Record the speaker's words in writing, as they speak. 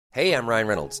Hey, I'm Ryan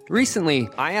Reynolds. Recently,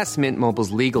 I asked Mint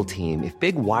Mobile's legal team if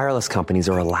big wireless companies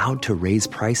are allowed to raise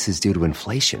prices due to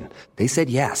inflation. They said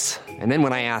yes. And then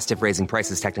when I asked if raising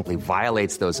prices technically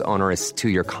violates those onerous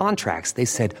two-year contracts, they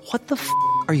said, "What the f***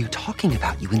 are you talking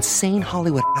about, you insane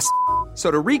Hollywood ass?" So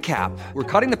to recap, we're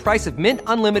cutting the price of Mint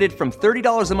Unlimited from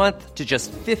 $30 a month to just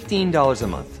 $15 a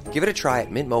month. Give it a try at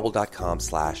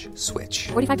mintmobile.com/switch.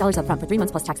 $45 up front for 3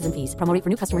 months plus taxes and fees. Promo rate for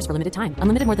new customers for limited time.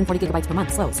 Unlimited more than 40 gigabytes per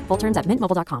month. Slows full terms at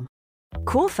mintmobile.com.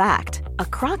 Cool fact, a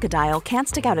crocodile can't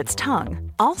stick out its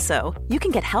tongue. Also, you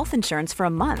can get health insurance for a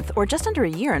month or just under a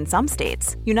year in some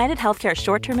states. United Healthcare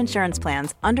short-term insurance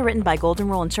plans, underwritten by Golden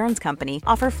Rule Insurance Company,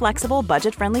 offer flexible,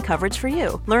 budget-friendly coverage for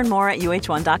you. Learn more at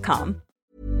uh1.com.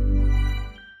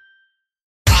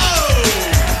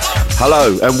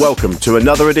 Hello and welcome to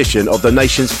another edition of the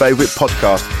nation's favourite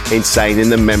podcast, Insane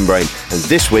in the Membrane. And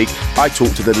this week, I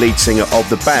talk to the lead singer of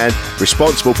the band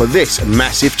responsible for this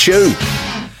massive tune.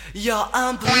 You're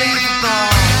unbelievable.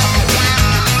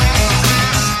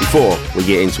 Before we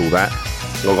get into all that,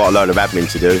 I've got a load of admin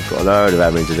to do.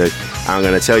 I'm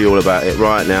going to tell you all about it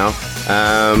right now.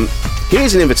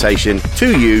 Here's an invitation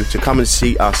to you to come and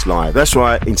see us live. That's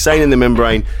right, Insane in the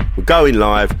Membrane. We're going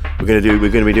live. We're going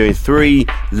to be doing 3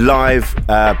 live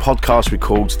podcast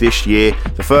records this year.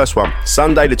 The first one,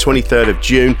 Sunday the 23rd of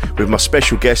June, with my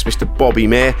special guest, Mr. Bobby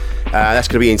Mayer. That's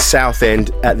going to be in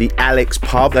Southend at the Alex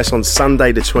Pub. That's on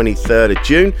Sunday the 23rd of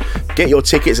June. Get your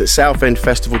tickets at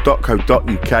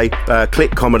southendfestival.co.uk.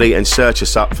 Click comedy and search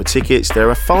us up for tickets.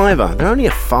 They're a £5. They're only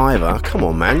a £5. Come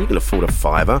on, man, you can afford a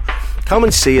 £5. Come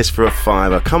and see us for a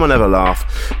 £5. Come and have a laugh.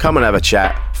 Come and have a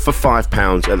chat for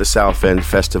 £5 at the Southend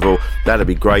Festival. That'd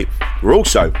be great. We're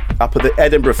also up at the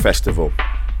Edinburgh Festival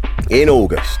in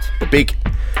August. The big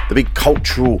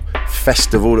cultural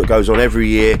festival that goes on every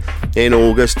year in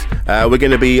August. We're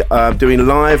going to be doing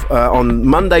live on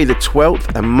Monday the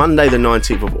 12th and Monday the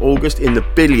 19th of August in the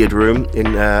billiard room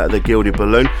in the Gilded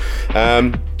Balloon.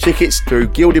 Tickets through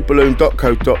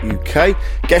gildedballoon.co.uk.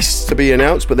 Guests to be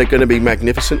announced, but they're going to be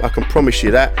magnificent, I can promise you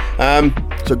that.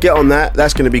 So get on that.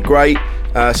 That's going to be great.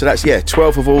 So that's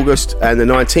 12th of August and the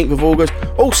 19th of August.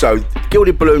 Also,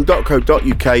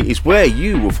 gildedballoon.co.uk is where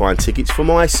you will find tickets for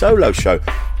my solo show,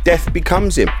 Death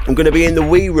Becomes Him. I'm going to be in the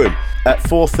Wee Room at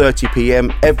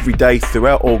 4:30pm every day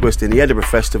throughout August in the Edinburgh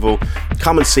Festival.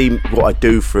 Come and see what I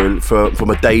do for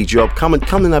my day job. Come and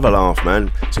have a laugh,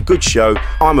 man. It's a good show.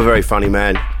 I'm a very funny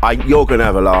man. You're going to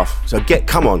have a laugh. So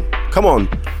come on.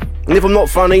 And if I'm not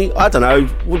funny, I don't know.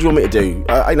 What do you want me to do?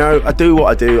 I do what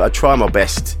I do. I try my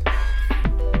best.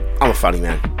 I'm a funny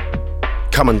man.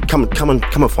 Come and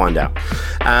find out.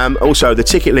 Also, the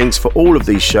ticket links for all of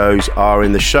these shows are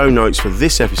in the show notes for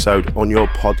this episode on your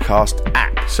podcast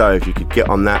app. So if you could get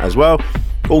on that as well.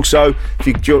 Also, if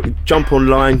you jump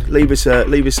online, leave us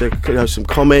some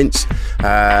comments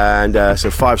and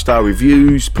some 5-star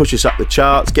reviews, push us up the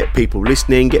charts, get people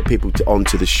listening, get people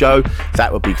onto the show.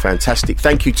 That would be fantastic.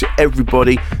 Thank you to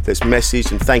everybody that's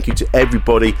messaged, and thank you to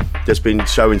everybody that's been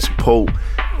showing support.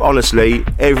 Honestly,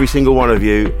 every single one of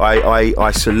you,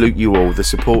 I salute you all. The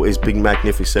support has been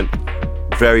magnificent.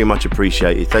 Very much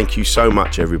appreciated. Thank you so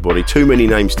much, everybody. Too many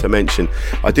names to mention.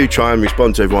 I do try and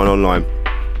respond to everyone online.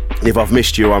 If I've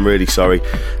missed you, I'm really sorry.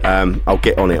 I'll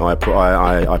get on it, I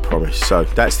promise. So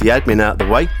that's the admin out of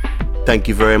the way. Thank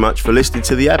you very much for listening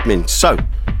to the admin. So,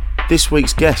 this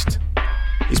week's guest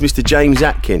is Mr. James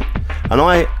Atkin. And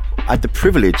I had the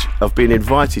privilege of being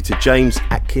invited to James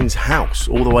Atkin's house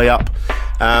all the way up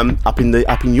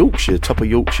in Yorkshire, top of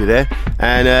Yorkshire there.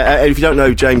 And if you don't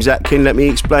know James Atkin, let me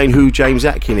explain who James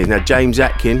Atkin is. Now, James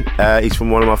Atkin is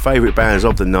from one of my favourite bands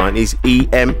of the 90s,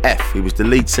 EMF. He was the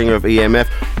lead singer of EMF,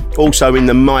 also in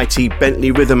the mighty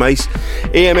Bentley Rhythm Ace.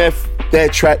 EMF, their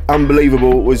track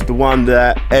Unbelievable was the one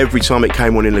that every time it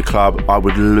came on in the club, I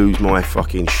would lose my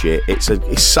fucking shit. It's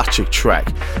such a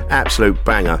track, absolute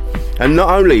banger. And not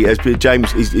only is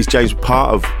James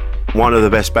part of one of the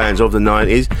best bands of the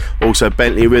 90s, also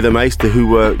Bentley Rhythm Ace, who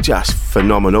were just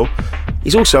phenomenal.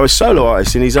 He's also a solo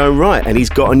artist in his own right, and he's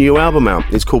got a new album out.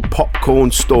 It's called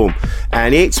Popcorn Storm,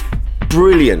 and it's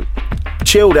brilliant.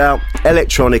 Chilled out,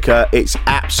 electronica, it's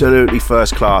absolutely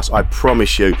first class, I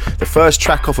promise you. The first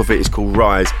track off of it is called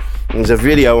Rise. There's a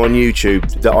video on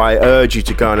YouTube that I urge you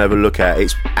to go and have a look at.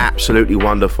 It's absolutely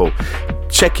wonderful.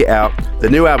 Check it out. The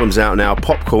new album's out now,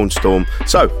 Popcorn Storm.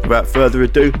 So, without further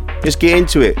ado, let's get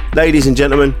into it. Ladies and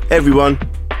gentlemen, everyone,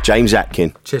 James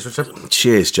Atkin. Cheers, Richard.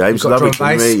 Cheers, James. Lovely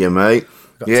to meet you, mate.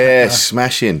 Yeah,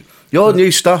 smashing. Your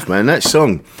new stuff, man. That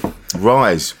song,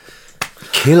 Rise,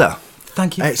 killer.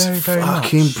 Thank you very, very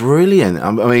much. It's fucking brilliant.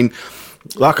 I mean,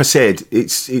 like I said,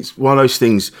 it's one of those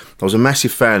things. I was a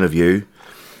massive fan of you.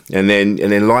 And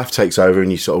then life takes over,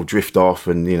 and you sort of drift off,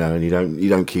 and and you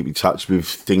don't keep in touch with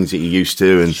things that you used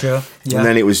to. And Sure. Yeah. And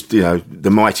then it was the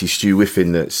mighty Stu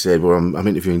Whiffen that said, "Well, I'm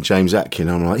interviewing James Atkin."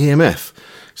 I'm like, "EMF."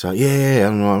 It's like, yeah.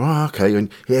 I'm like, "Oh, okay." And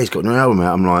yeah, he's got an album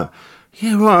out. I'm like,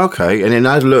 "Yeah, right, okay." And then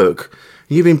I'd look.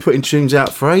 You've been putting tunes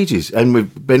out for ages, and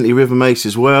with Bentley River Mace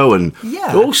as well, and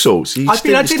all sorts. I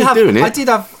did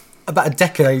have about a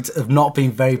decade of not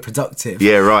being very productive.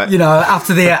 Yeah, right.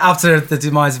 After the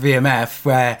demise of EMF,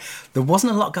 where there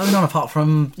wasn't a lot going on apart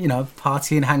from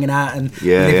partying, hanging out, and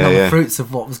living on the fruits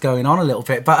of what was going on a little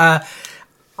bit. But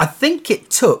I think it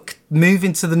took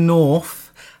moving to the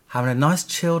north, having a nice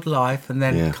chilled life, and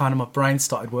then kind of my brain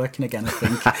started working again, I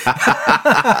think.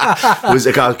 Was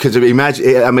it because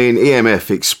imagine? I mean,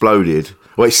 EMF exploded.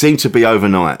 Well, it seemed to be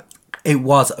overnight. It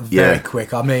was very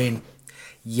quick. I mean,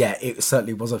 yeah, it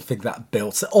certainly was a thing that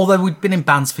built. Although we'd been in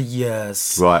bands for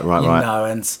years, right.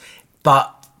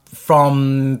 But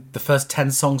from the first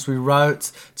 10 songs we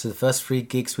wrote to the first 3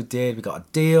 gigs we did, we got a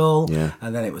deal,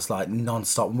 and then it was like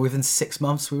non-stop. And within 6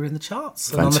 months, we were in the charts.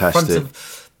 Fantastic. And on the front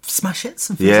of smash hits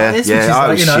and things like this.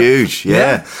 It was huge.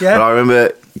 Yeah. But I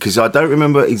remember, because I don't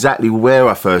remember exactly where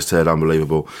I first heard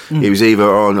Unbelievable. It was either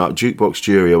on Jukebox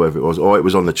Jury or whatever it was, or it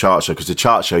was on the chart show, because the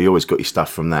chart show, you always got your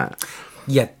stuff from that.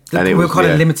 Yeah, we were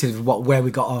kind of limited with where we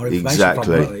got our information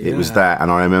from. Exactly, it was that.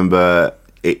 And I remember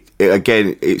it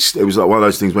was like one of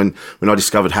those things when I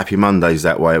discovered Happy Mondays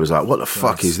that way, it was like, what the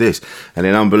fuck is this? And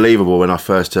then Unbelievable, when I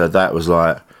first heard that, was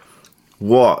like,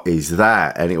 what is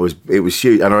that? And it was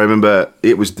huge. And I remember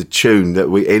it was the tune that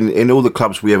we in all the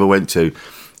clubs we ever went to,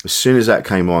 as soon as that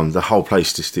came on, the whole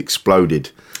place just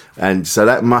exploded. And so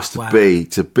that must be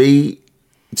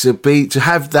to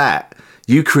have that.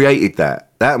 You created that.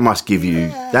 That must give you.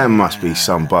 That must be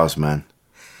some buzz, man.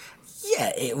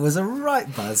 Yeah, it was a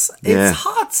right buzz. It's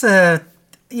hard to,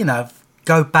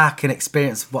 go back and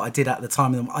experience what I did at the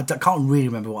time. I can't really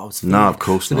remember what I was feeling. No, of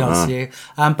course to be honest with you.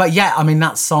 But yeah, I mean,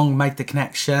 that song made the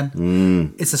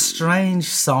connection. It's a strange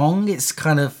song. It's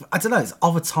kind of, I don't know, it's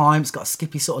of a time. It's got a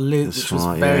skippy sort of loop, which was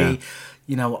very,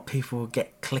 what people would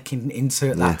get clicking into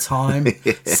at that time.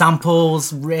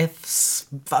 Samples, riffs,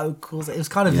 vocals. It was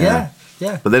kind of, yeah.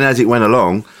 But then as it went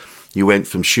along, you went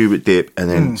from Schubert Dip, and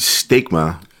then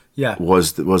Stigma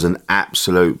was an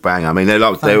absolute banger. I mean, they're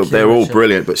all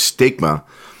brilliant, but Stigma,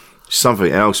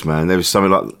 something else, man. There was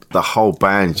something like the whole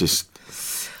band just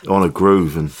on a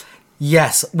groove. And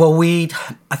yes, well,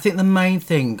 I think the main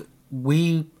thing,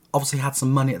 we obviously had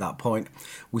some money at that point.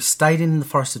 We stayed in the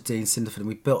Forest of Dean, Cinderford, and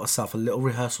we built ourselves a little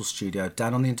rehearsal studio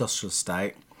down on the industrial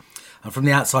estate. And from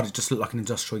the outside, it just looked like an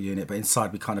industrial unit, but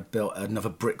inside we kind of built another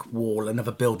brick wall,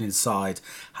 another building inside,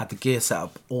 had the gear set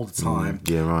up all the time,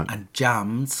 and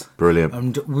jammed. Brilliant.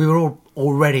 And we were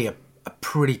already a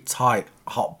pretty tight,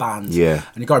 hot band. Yeah.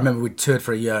 And you got to remember, we'd toured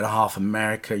for a year and a half,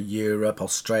 America, Europe,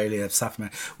 Australia, South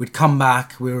America. We'd come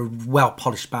back, we were a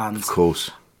well-polished band. Of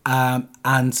course.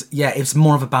 And yeah, it was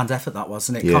more of a band effort, that was,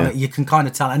 and you can kind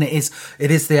of tell, and it is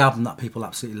the album that people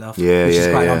absolutely love. Which is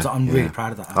great. I'm really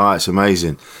proud of that album. Oh, it's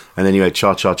amazing. And then you had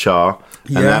Cha Cha Cha,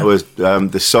 and that was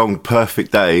the song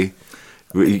Perfect Day.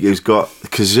 It's got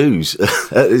kazoos.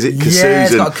 Is it kazoos? Yeah,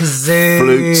 it's and got kazoos.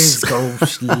 Flutes.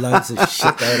 It's got loads of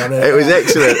shit going on. It was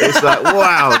excellent. It's like,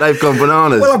 wow, they've gone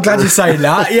bananas. Well, I'm glad you're saying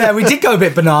that. Yeah, we did go a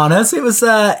bit bananas. It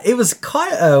was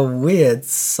quite a weird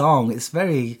song. It's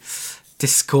very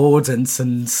discordant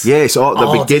and it's odd.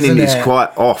 The beginning is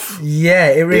quite off. Yeah,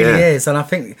 it really is. And I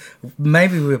think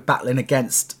maybe we were battling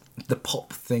against the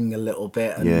pop thing a little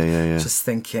bit, and just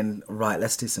thinking, right,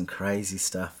 let's do some crazy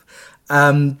stuff.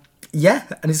 But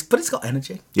it's got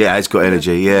energy. Yeah, it's got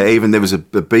energy. Yeah, even there was a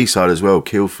B-side as well.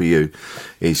 "Kill for You"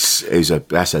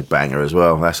 that's a banger as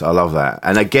well. I love that.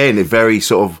 And again, a very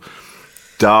sort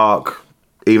of dark,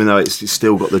 even though it's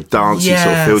still got the dancey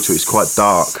sort of feel to it. It's quite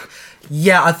dark.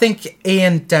 Yeah, I think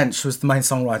Ian Dench was the main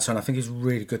songwriter, and I think he's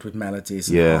really good with melodies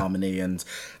and harmony and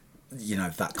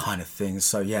that kind of thing.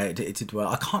 So yeah, it did well.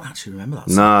 I can't actually remember that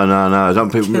song. No. Don't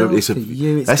people remember? That's it.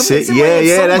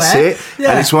 Yeah, that's it.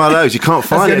 Yeah. And it's one of those you can't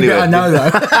find it anywhere. I know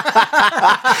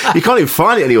though. You can't even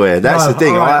find it anywhere. That's the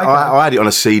thing. Right, I had it on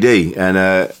a CD, and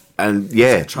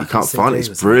you can't find it.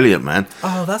 It's brilliant, man.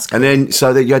 Oh, that's cool. And then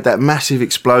so that you had that massive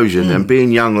explosion, and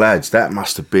being young lads, that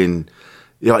must have been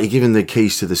like you're giving the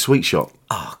keys to the sweet shop.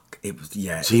 Oh, it was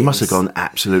So you must have gone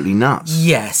absolutely nuts.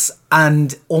 Yes,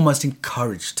 and almost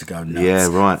encouraged to go nuts. Yeah,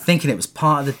 right. Thinking it was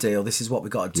part of the deal. This is what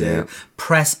we got to do. Yeah.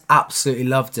 Press absolutely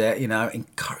loved it.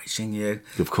 Encouraging you.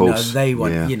 Of course, they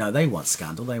want. They want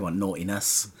scandal. They want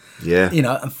naughtiness. Yeah.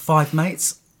 And Five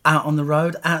Mates out on the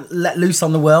road, out, let loose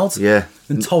on the world. Yeah.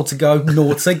 And told to go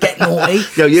naughty, get naughty.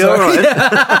 Yo, you're all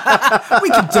right. We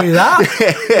could do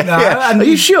that. You know, and, Are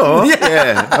you sure?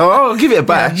 Yeah. Oh, I'll give it a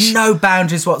bash. Yeah, no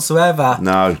boundaries whatsoever.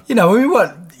 No. You know, we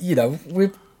weren't, you know,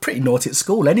 we're pretty naughty at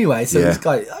school anyway, so it's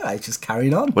like, all right, just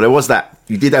carrying on. Well, there was that.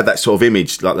 You did have that sort of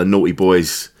image, like the naughty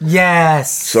boys.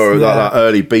 Yes. Sort of like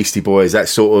early Beastie Boys, that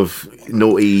sort of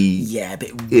naughty. Yeah, a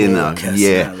bit raucous,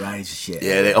 outrageous shit.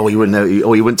 Yeah. You wouldn't know.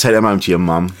 You wouldn't take them home to your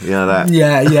mum. You know that.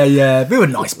 Yeah. We were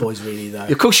nice boys, really, though.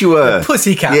 Of course you were.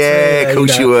 Pussycats. Yeah, of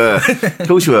course you were. Of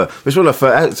course you were.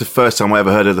 It's the first time I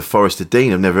ever heard of the Forest of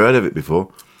Dean. I've never heard of it before.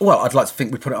 Well, I'd like to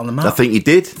think we put it on the map. I think you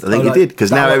did. You did.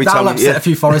 Because now every time... That'll upset a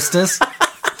few Foresters.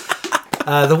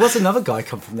 There was another guy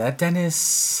come from there,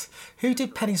 Dennis... Who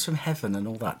did Pennies from Heaven and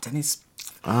all that? Dennis...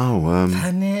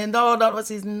 Penny... No, that was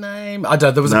his name. I don't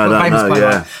know. There was a famous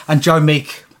player. And Joe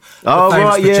Meek. Oh,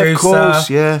 right, producer. of course,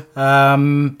 yeah.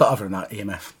 But other than that,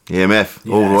 EMF.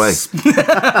 EMF, all the way.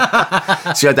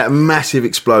 So you had that massive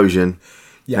explosion.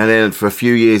 Yeah. And then for a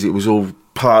few years, it was all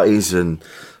parties and,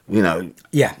 you know...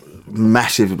 Yeah.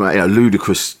 Massive,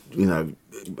 ludicrous,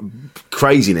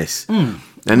 craziness. And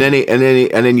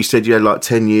then you said you had like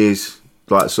 10 years,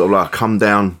 like sort of like a come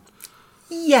down.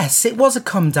 Yes, it was a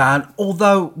come down.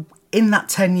 Although in that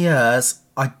 10 years,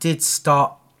 I did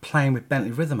start playing with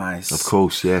Bentley Rhythm Ace. Of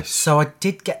course, yes. So I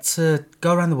did get to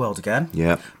go around the world again.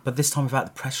 Yeah. But this time without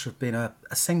the pressure of being a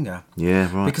singer. Yeah,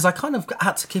 right. Because I kind of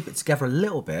had to keep it together a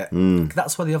little bit.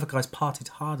 That's why the other guys partied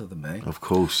harder than me. Of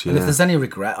course, yeah. And if there's any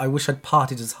regret, I wish I'd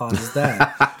partied as hard as them.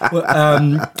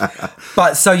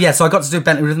 So I got to do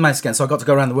Bentley Rhythm Ace again. So I got to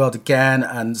go around the world again.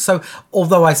 And so,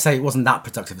 although I say it wasn't that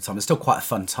productive a time, it's still quite a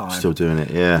fun time. Still doing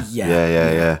it, yeah.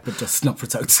 Yeah. But just not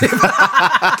productive.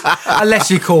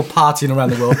 Unless you call partying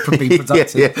around the world being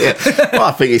productive. Yeah. Well,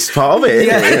 I think it's part of it,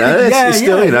 isn't it? It's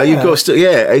still, you've got to,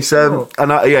 it's, I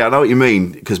know what you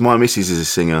mean, because my missus is a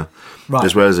singer. Right.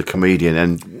 As well as a comedian,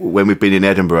 and when we've been in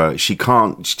Edinburgh, she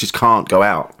just can't go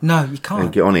out. No, you can't.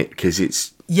 And get on it, because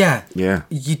it's... Yeah. Yeah.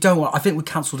 You don't want... I think we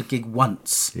cancelled a gig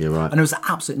once. Yeah, right. And it was an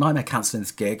absolute nightmare cancelling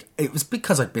this gig. It was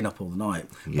because I'd been up all the night.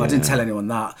 Yeah. I didn't tell anyone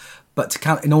that. But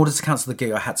in order to cancel the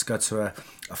gig, I had to go to a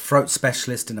throat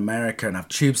specialist in America and have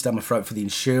tubes down my throat for the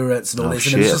insurance and all this.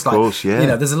 Shit, and it was just course,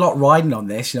 there's a lot riding on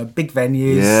this. Big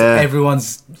venues,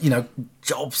 everyone's,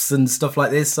 jobs and stuff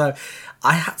like this. So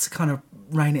I had to kind of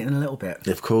rein it in a little bit.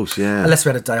 Of course, yeah. Unless we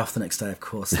had a day off the next day, of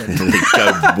course. Then. Go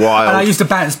wild. And I used to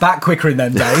bounce back quicker in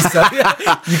them days. So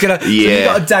you got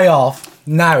a day off.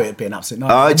 Now it'd be an absolute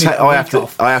nightmare.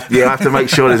 I have to make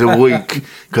sure there's a week,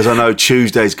 because I know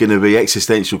Tuesday's going to be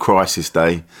existential crisis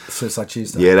day. Suicide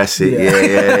Tuesday. Yeah, that's it.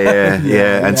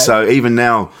 Yeah. And so even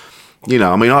now,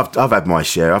 I've had my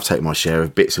share. I've taken my share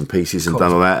of bits and pieces and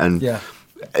done all that. And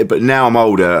but now I'm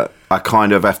older, I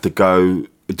kind of have to go.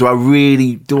 Do I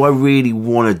really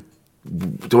want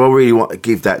to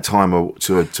give that time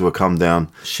to a come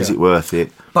down? Sure. Is it worth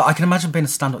it? But I can imagine being a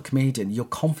stand-up comedian, your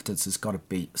confidence has got to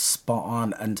be spot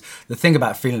on. And the thing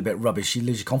about feeling a bit rubbish, you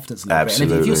lose your confidence a little bit.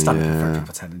 And if you're standing in front of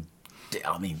people pretending,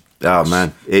 oh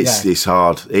man, it's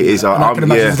hard. It is. And I can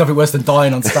imagine there's nothing worse than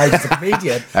dying on stage as a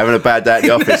comedian. Having a bad day at the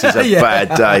office is a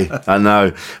bad day. I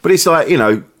know, but it's like you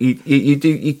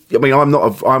do.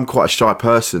 I'm quite a shy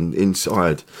person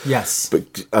inside. Yes,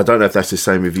 but I don't know if that's the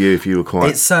same with you. If you were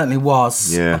quite, it certainly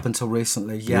was up until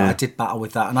recently. Yeah, I did battle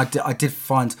with that, and I did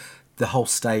find the whole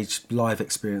stage live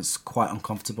experience quite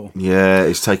uncomfortable. Yeah,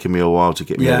 it's taken me a while to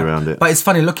get my head around it. But it's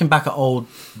funny looking back at old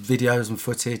videos and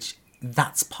footage.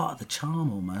 That's part of the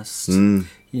charm almost.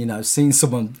 Seeing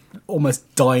someone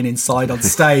almost dying inside on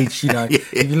stage.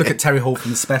 If you look at Terry Hall from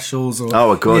the specials, or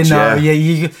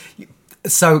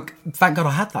so thank God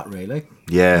I had that, really.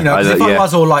 Yeah, because if I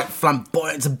was all like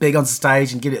flamboyant and big on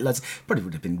stage and give it loads, probably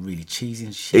would have been really cheesy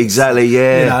and shit. Exactly,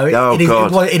 yeah.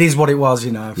 It is what it was,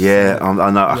 Yeah, I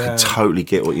know. I can totally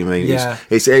get what you mean. Yeah.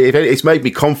 It's made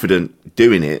me confident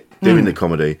doing the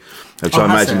comedy. Which I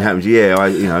imagine happens. Yeah,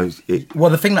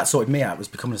 Well, the thing that sorted me out was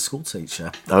becoming a school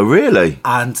teacher. Oh, really?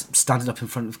 And standing up in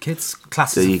front of kids,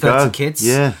 classes of 30 kids.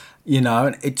 Yeah.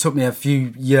 And it took me a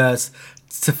few years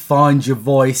to find your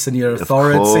voice and your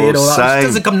authority and all that. Same. Which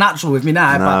doesn't come natural with me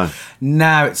now, but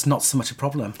now it's not so much a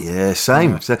problem. Yeah,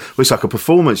 same. So, it's like a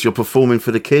performance. You're performing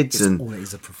for the kids. It's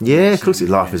always a performance. Yeah, of course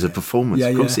life is a performance.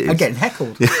 Of course it is. I'm getting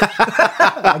heckled.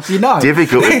 Do you know?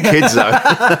 Difficult with kids, though.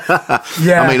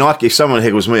 If someone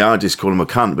heckles me, I just call them a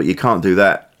cunt, but you can't do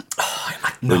that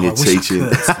when you're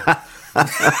teaching.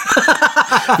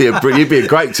 You'd be a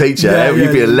great teacher.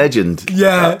 You'd be a legend.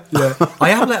 Yeah. I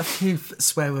have let a few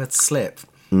swear words slip.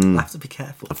 I have to be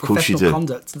careful. Of course you do.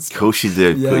 Conduct and stuff. Of course you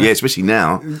do. Yeah, especially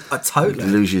now. Totally.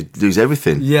 You lose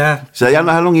everything. Yeah. So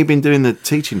how long have you been doing the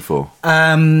teaching for?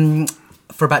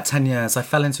 For about 10 years. I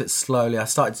fell into it slowly. I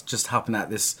started just helping out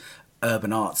this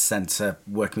urban arts centre,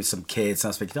 working with some kids, and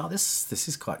I was thinking, this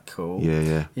is quite cool.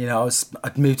 Yeah. You know,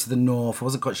 I'd moved to the north. I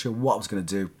wasn't quite sure what I was going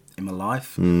to do in my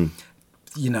life.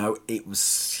 You know, I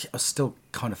was still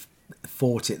kind of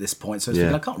 40 at this point, so I was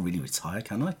thinking, I can't really retire,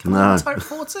 can I? Can I retire at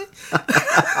 40? If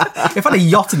I had a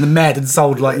yacht in the Med and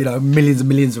sold millions and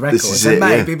millions of records, then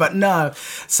maybe, but no.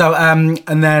 So,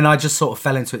 and then I just sort of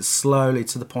fell into it slowly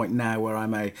to the point now where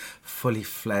I'm a fully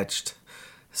fledged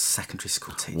secondary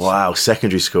school teacher. Wow,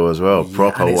 secondary school as well.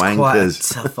 Proper and it's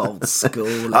wankers. Quite a tough old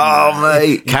school.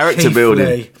 Mate, character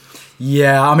building.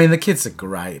 Yeah, I mean, the kids are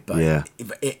great, but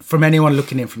from anyone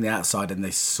looking in from the outside and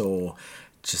they saw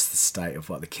just the state of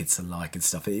what the kids are like and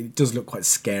stuff, it does look quite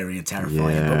scary and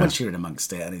terrifying. But once you're in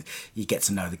amongst it and you get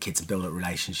to know the kids and build up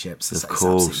relationships, it's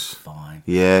absolutely fine.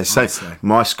 Yeah, so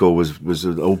my school was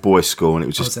an all boys school, and it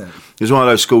was just it was one of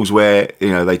those schools where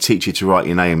they teach you to write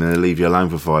your name and they leave you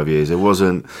alone for 5 years. It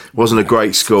wasn't a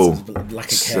great school.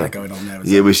 Lack of care going on there.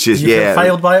 It was just you feel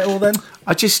failed by it all then?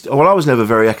 I was never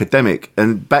very academic,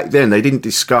 and back then they didn't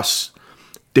discuss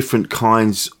different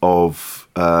kinds of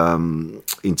not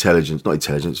intelligence,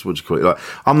 what do you call it? Like,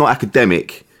 I'm not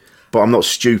academic, but I'm not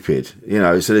stupid,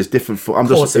 so there's different, I'm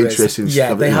just interested in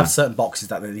stuff. They have certain boxes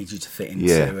that they need you to fit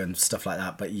into and stuff like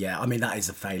that, but I mean, that is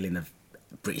a failing of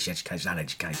British education and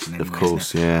education anyway, of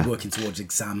course, working towards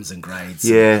exams and grades.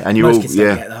 And you most all kids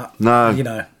don't get that.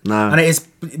 No. And it is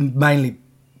mainly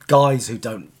guys who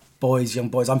don't, young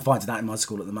boys. I'm finding that in my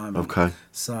school at the moment. Okay.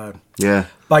 So. Yeah.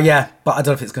 But I don't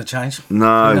know if it's going to change.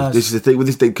 No, this is the thing with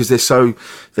this thing, because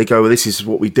they go, well, this is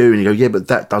what we do, and you go, yeah, but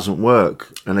that doesn't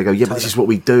work, and they go, yeah, but this is what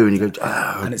we do, and you go,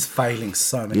 and it's failing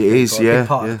so many. It is, big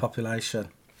part of the population.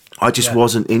 I just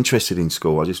wasn't interested in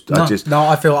school. I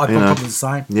feel I'm probably the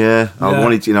same. Yeah, I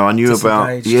wanted, I knew about,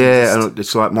 and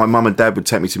it's like my mum and dad would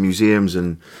take me to museums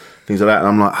and things like that, and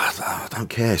I'm like, I don't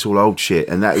care, it's all old shit,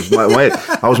 and that was my way.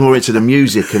 I was more into the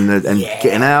music and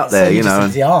getting out there,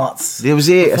 Just the arts. It was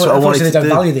it. That's what I wanted to do. They don't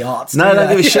value the arts. No, they don't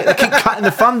give a shit. They keep cutting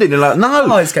the funding. They're like,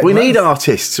 no, we need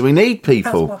artists. We need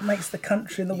people. That's what makes the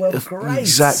country and the world great.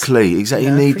 Exactly.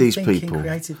 You need these people.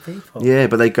 Creative people. Yeah,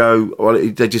 but they go,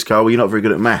 they just go, well, you're not very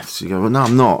good at maths. You go, well, no,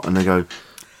 I'm not. And they go,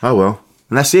 oh well,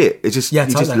 and that's it. It's just you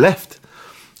just left,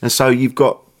 and so you've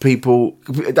got people.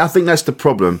 I think that's the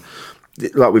problem.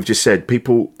 Like we've just said,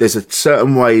 people, there's a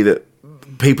certain way that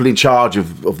people in charge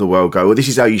of the world go, well, this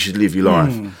is how you should live your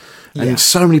life. And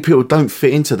so many people don't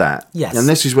fit into that. Yes. And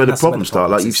this is where the problems start,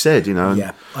 like you've said,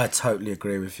 Yeah, I totally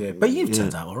agree with you. But you've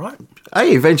turned out all right.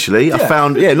 Hey, eventually, I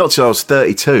found, not till I was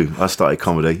 32, I started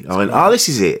comedy. I went, this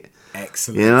is it.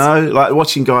 Excellent. Like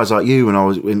watching guys like you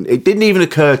when it didn't even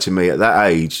occur to me at that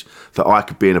age that I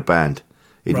could be in a band.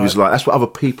 It was like, that's what other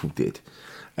people did.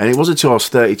 And it wasn't until I was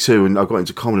 32 and I got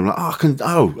into comedy. I'm like,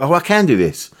 I can do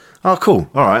this. Oh, cool.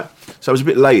 All right. So it was a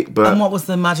bit late, but. And what was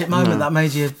the magic moment that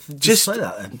made you just say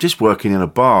that then? Just working in a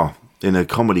bar in a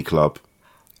comedy club,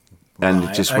 and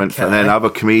it just went. And then other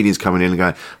comedians coming in and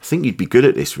going, I think you'd be good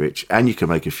at this, Rich, and you can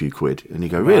make a few quid. And you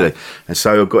go, really? And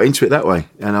so I got into it that way.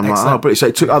 And I'm like, but so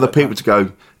it took other people to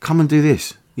go, come and do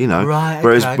this.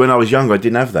 Whereas when I was younger, I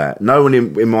didn't have that. No one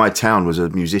in my town was a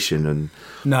musician, and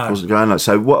I wasn't going like.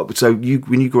 So what? So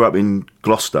when you grew up in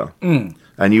Gloucester, and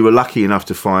you were lucky enough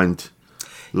to find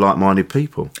like-minded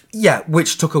people. Yeah,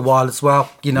 which took a while as well.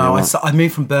 I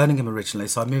moved from Birmingham originally,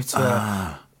 so I moved to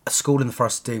a school in the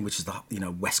Forest of Dean, which is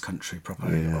the West Country proper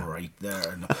right there.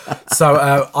 And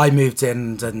so I moved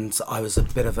in, and I was a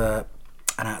bit of an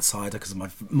outsider because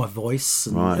of my voice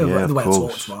and the way I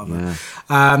talked, rather.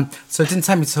 Yeah. So it didn't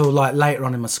take me till like later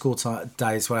on in my school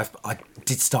days where I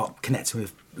did start connecting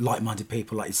with like-minded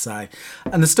people, like you say,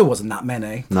 and there still wasn't that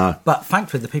many. No, but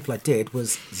thankfully the people I did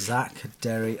was Zach,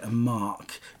 Derry, and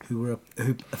Mark, who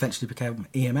eventually became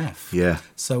EMF. Yeah.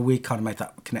 So we kind of made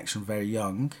that connection very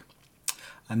young,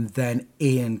 and then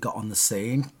Ian got on the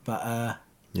scene. But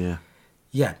yeah.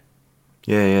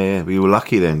 Yeah, we were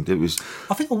lucky then. It was.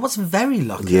 I think I was very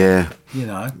lucky. Yeah.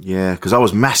 Yeah, because I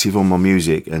was massive on my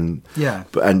music and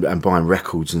buying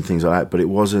records and things like that. But it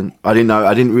wasn't. I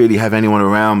didn't really have anyone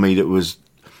around me that was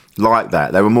like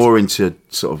that. They were more into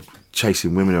sort of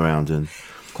chasing women around and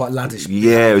quite laddish.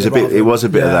 Yeah, it was a bit. It was a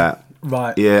bit of that.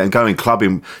 Right. Yeah, and going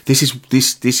clubbing. This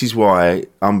is why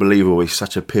Unbelievable is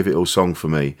such a pivotal song for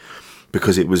me.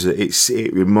 Because it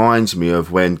reminds me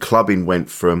of when clubbing went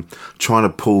from trying to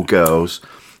pull girls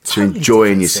to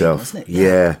enjoying yourself. Scene, wasn't it?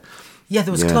 Yeah. Yeah,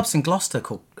 there was clubs in Gloucester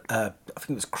called I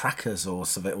think it was Crackers or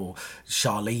something, or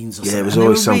Charlene's or something. Yeah, it was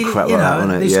always some crap like that,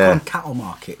 wasn't it? They used to Yeah. go on cattle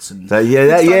markets and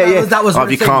yeah. That was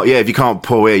if you can't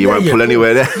pull here, you won't pull pull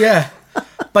anywhere there. Yeah.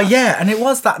 But yeah, and it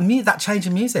was that change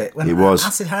in music when It was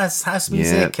acid house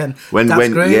music and when dance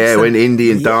groups when indie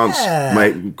and dance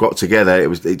yeah. got together,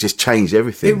 it just changed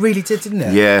everything. It really did, didn't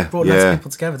it? Yeah, Brought loads of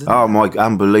people together, didn't oh it? my,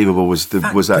 unbelievable was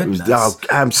that. Goodness.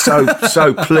 I'm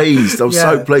so pleased. I'm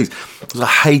so pleased. I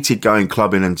hated going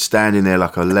clubbing and standing there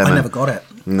like a lemon. I never got it.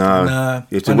 No.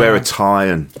 You have to wear a tie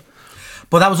and.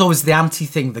 But that was always the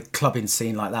anti-thing, the clubbing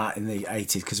scene like that in the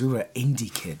 80s, because we were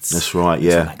indie kids. That's right,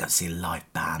 yeah. So like, go see a live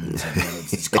band, and,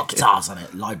 it's got guitars on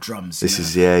it, live drums. This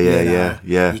is, yeah.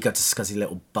 You go to scuzzy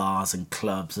little bars and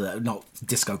clubs, not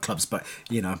disco clubs, but,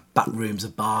 back rooms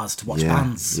of bars to watch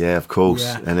bands. Yeah, of course.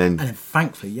 Yeah. And then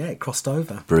thankfully, it crossed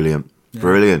over. Brilliant.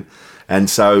 And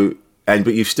so,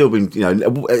 but you've still been,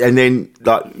 and then,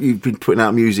 like, you've been putting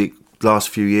out music last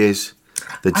few years.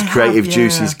 The creative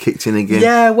juices kicked in again.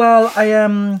 Yeah, well,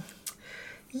 I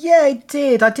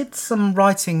did. I did some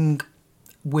writing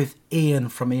with Ian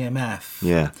from EMF.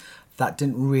 Yeah. That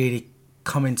didn't really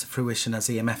come into fruition as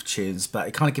EMF tunes, but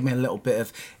it kind of gave me a little bit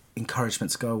of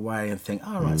encouragement to go away and think,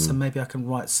 all right, so maybe I can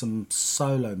write some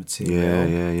solo material.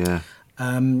 Yeah.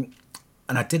 And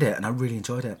I did it, and I really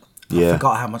enjoyed it. Yeah. I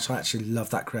forgot how much I actually love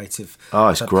that creative. Oh,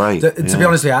 it's great. To be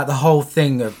honest with you, the whole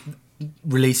thing of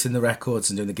releasing the records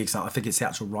and doing the gigs, I think it's the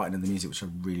actual writing of the music which I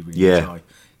really, really enjoy.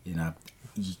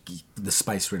 The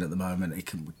space we're in at the moment, it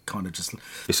can kind of just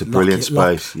it's a brilliant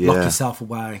space. Lock yourself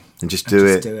away and just do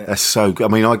it. That's so good. I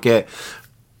mean, I'm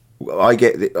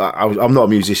not a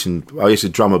musician. I used to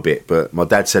drum a bit, but my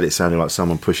dad said it sounded like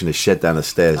someone pushing a shed down the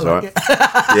stairs. Right?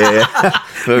 Yeah.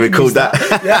 We called that.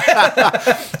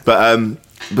 Yeah.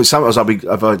 But sometimes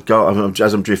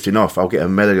as I'm drifting off, I'll get a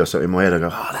melody or something in my head. I go,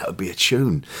 that would be a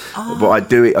tune. But I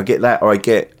do it. I get that, or I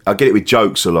get it with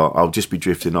jokes a lot. I'll just be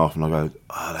drifting off, and I go,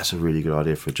 that's a really good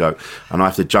idea for a joke, and I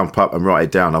have to jump up and write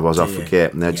it down, otherwise I'll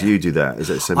forget. Now, do you do that? Is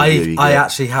that something I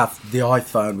actually have the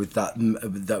iPhone with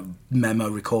that memo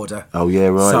recorder. Oh yeah,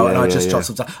 right. So I just jot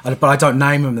some stuff, but I don't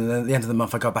name them. And then at the end of the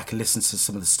month, I go back and listen to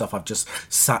some of the stuff I've just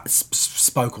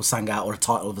spoke or sang out, or a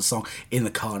title of a song in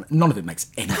the car. And none of it makes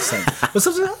any sense. But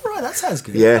sometimes, right, that sounds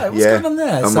good. Yeah, what's going on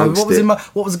there? Amongst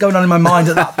what was going on in my mind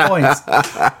at that point?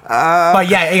 But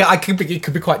yeah, it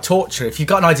could be quite torture if you've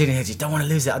got an idea in your head. You don't want to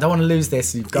lose it. I don't want to lose this.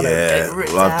 And you've got to get it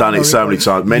written I've done it so many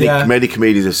times. Many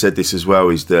comedians have said this as well.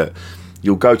 Is that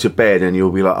you'll go to bed and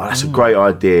you'll be like, that's a great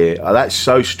idea. That's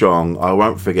so strong. I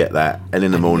won't forget that. And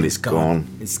in the morning, it's gone.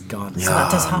 It's gone. So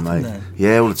that does happen then.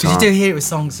 Yeah, all the time. Because you do hear it with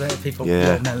songs, people,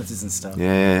 melodies and stuff.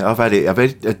 Yeah, I've had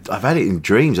it in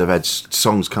dreams. I've had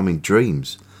songs come in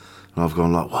dreams. And I've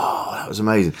gone like, wow, that was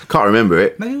amazing. Can't remember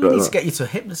it. Maybe we need to get you to a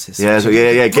hypnotist. Yeah,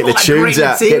 get the tunes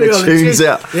out. Get the tunes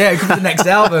out. Yeah, it could be the next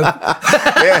album.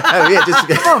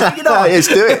 Come on, bring it on. Let's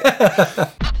do it.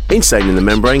 Insane in the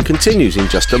Membrane continues in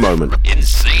just a moment.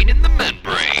 Insane in the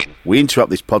Membrane. We interrupt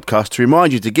this podcast to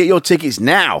remind you to get your tickets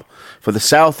now for the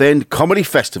South End Comedy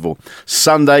Festival,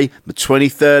 Sunday, the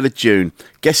 23rd of June.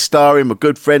 Guest starring my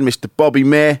good friend, Mr. Bobby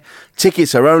Mayer.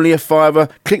 Tickets are only $5.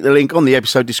 Click the link on the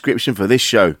episode description for this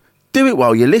show. Do it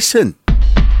while you listen.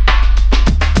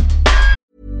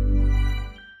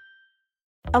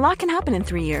 A lot can happen in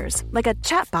 3 years, like a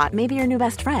chatbot may be your new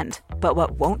best friend. But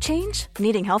what won't change?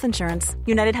 Needing health insurance.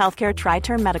 United Healthcare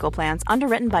Tri-Term Medical Plans,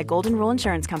 underwritten by Golden Rule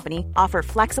Insurance Company, offer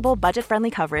flexible,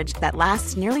 budget-friendly coverage that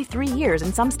lasts nearly 3 years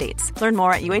in some states. Learn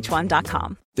more at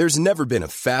uh1.com. There's never been a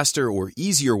faster or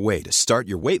easier way to start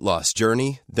your weight loss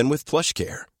journey than with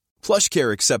PlushCare.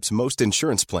 PlushCare accepts most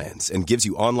insurance plans and gives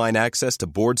you online access to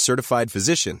board-certified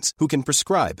physicians who can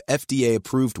prescribe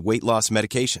FDA-approved weight loss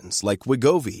medications like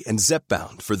Wegovy and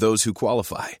Zepbound for those who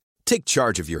qualify. Take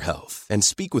charge of your health and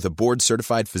speak with a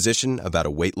board-certified physician about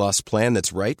a weight loss plan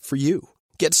that's right for you.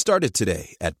 Get started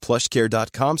today at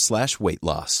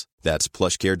plushcare.com/weight-loss. That's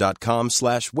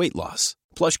plushcare.com/weight-loss.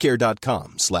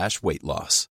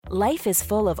 plushcare.com/weight-loss. Life is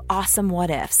full of awesome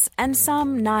what-ifs, and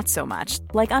some not so much,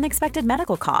 like unexpected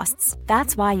medical costs.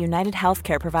 That's why United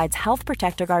Healthcare provides Health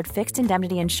Protector Guard fixed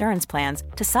indemnity insurance plans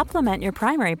to supplement your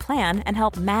primary plan and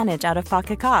help manage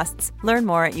out-of-pocket costs. Learn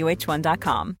more at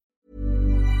uh1.com.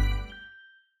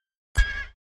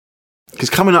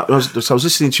 Because coming up, I was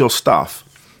listening to your stuff,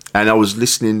 and I was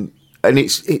listening, and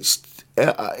it's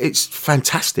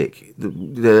fantastic.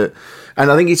 And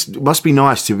I think it must be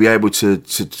nice to be able to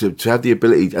have the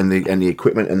ability and the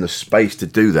equipment and the space to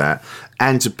do that,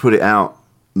 and to put it out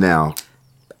now.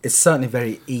 it's certainly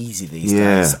very easy these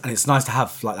days, and it's nice to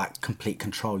have like that complete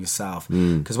control yourself.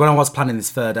 Because when I was planning this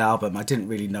third album, I didn't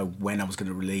really know when I was going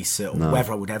to release it or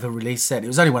whether I would ever release it. It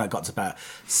was only when I got to about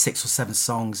 6 or 7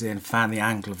 songs in, found the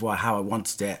angle of how I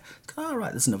wanted it. Oh,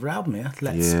 right, there's another album here.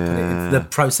 Let's put the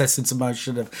process into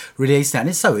motion of releasing it. And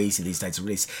it's so easy these days to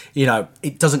release. You know,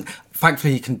 it doesn't.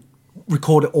 Thankfully, you can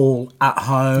record it all at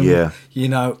home. Yeah. You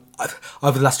know,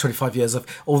 over the last 25 years,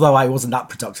 although I wasn't that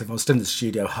productive, I was still in the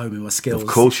studio homing my skills. Of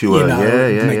course you were,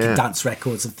 making dance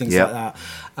records and things like that.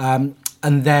 And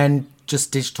then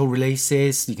just digital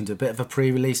releases. You can do a bit of a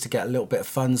pre-release to get a little bit of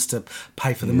funds to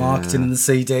pay for the marketing and the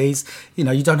CDs. You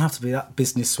know, you don't have to be that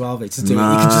business suave to do it.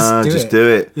 You can just do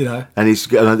it. You know, and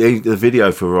the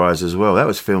video for Rise as well. That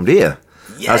was filmed here.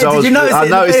 Yeah, did you notice I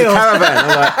noticed the caravan. I'm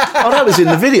like, oh, that was in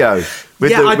the video.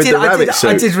 With the rabbit suit.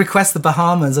 I did request the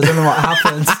Bahamas. I don't know what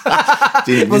happened.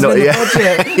 It wasn't in the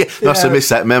budget. Must have missed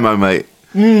that memo, mate.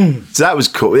 So that was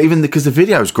cool, even because the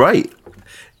video was great.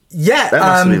 Yeah. That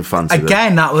must have been fun to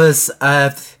again, that was...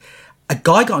 a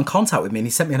guy got in contact with me and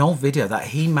he sent me an old video that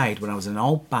he made when I was in an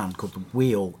old band called The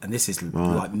Wheel. And this is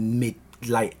like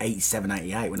late 87,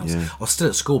 88 when I was still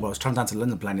at school, but I was travelling down to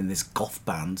London playing in this goth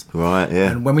band. Right,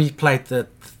 yeah. And when we played the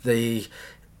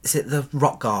the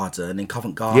Rock Garden in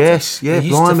Covent Garden? Yes, yeah,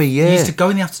 blimey, You used to go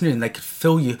in the afternoon and they could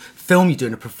film you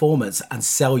doing a performance and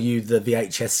sell you the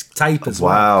VHS tape as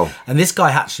well. Wow. And this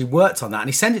guy actually worked on that and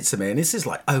he sent it to me, and this is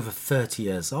like over 30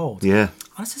 years old. Yeah.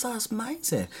 I said, oh, that's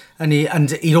amazing. And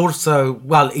he'd also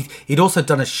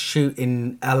done a shoot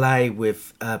in LA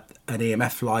with an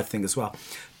EMF Live thing as well.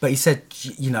 But he said,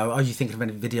 are you thinking of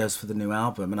any videos for the new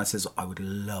album? And I says, I would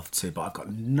love to, but I've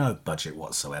got no budget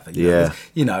whatsoever. Yeah.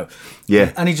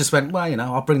 And he just went, well,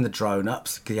 I'll bring the drone up.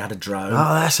 He had a drone.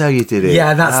 Oh, that's how you did it. Yeah,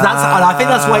 and I think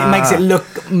that's why it makes it look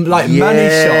like money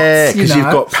shots. Because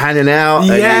you've got panning out.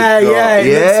 It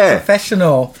looks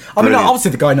professional. I mean, obviously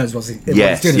the guy knows what he's doing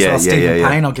as well. Stephen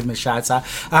Payne, I'll give him a shout out.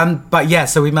 But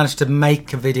so we managed to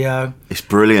make a video. It's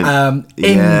brilliant.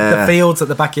 In the fields at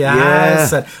the back of your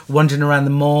house, and wandering around the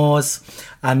moors,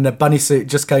 and the bunny suit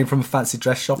just came from a fancy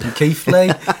dress shop in Keighley.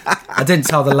 I didn't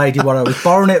tell the lady what I was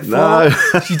borrowing it for. No.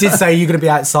 She did say, "You're going to be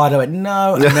outside." I went,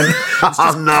 "No," and then it's just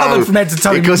covered from head to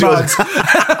toe in mugs.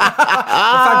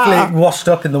 Thankfully, it washed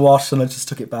up in the wash, and I just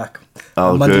took it back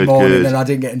on Monday morning, and I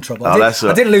didn't get in trouble. I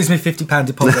didn't lose my £50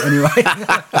 deposit anyway.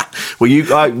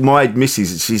 Well, my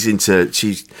missus,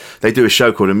 they do a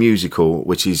show called A Musical,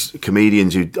 which is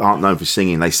comedians who aren't known for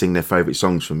singing. They sing their favourite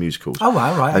songs from musicals. Oh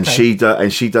wow, right. And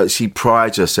okay. she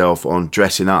prides herself on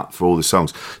dressing up for all the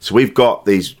songs. So we've got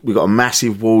a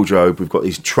massive wardrobe. We've got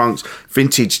these trunks,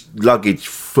 vintage luggage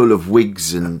full of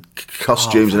wigs and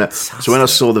costumes and that. So when I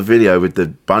saw the video with the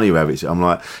bunny rabbits, I'm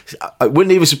like, it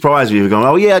wouldn't even surprise me if you're going,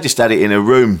 oh yeah, I just had it in a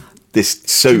room. This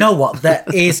suit. Do you know what? There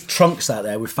is trunks out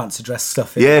there with fancy dress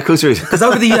stuff in. Yeah, of course there is. Because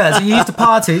over the years, you used to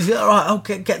parties. All right,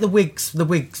 okay, get the wigs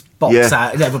box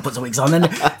out. Everyone puts the wigs on. And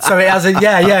so it has you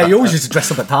always used to dress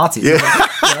up at parties. Yeah.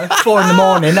 4 a.m.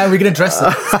 Now we're going to dress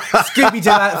up. Scooby-Doo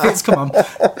outfits, come on.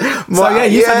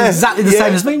 You sound exactly the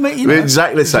same as me, mate. We're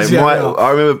exactly the same. I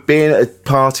remember being at a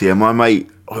party and my mate,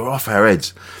 we were off our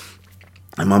heads,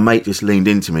 and my mate just leaned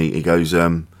into me. He goes,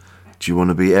 do you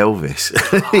want to be Elvis?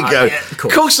 He goes, of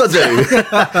course I do.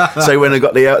 So when I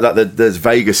got the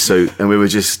Vegas suit, and we were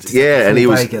just and he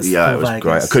was Vegas, it was Vegas.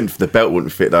 great. I couldn't. The belt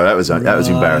wouldn't fit though. That was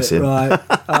embarrassing. Right.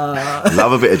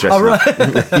 Love a bit of dressing up.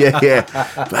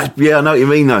 But, I know what you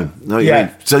mean though.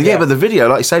 So but the video,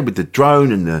 like you say, with the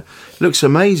drone and looks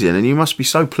amazing, and you must be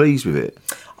so pleased with it.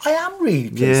 I am really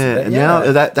pleased with it. And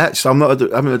now that's I'm not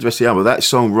addressing the album, but that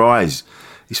song Rise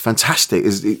is fantastic.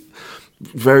 It's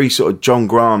very sort of John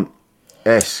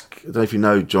Grant-esque. I don't know if you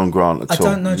know John Grant at all.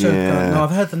 I don't know John Grant. No, I've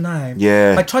heard the name.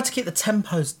 Yeah. I tried to keep the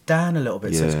tempos down a little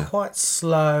bit, so it's quite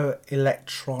slow,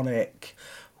 electronic.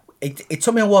 It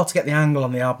took me a while to get the angle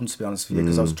on the album, to be honest with you,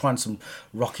 because I was trying some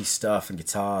rocky stuff and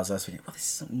guitars. I was thinking, well,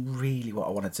 this isn't really what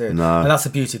I want to do. No. And that's the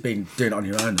beauty of doing it on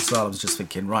your own as well. I was just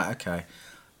thinking, right, okay,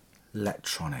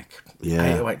 electronic,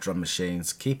 808 drum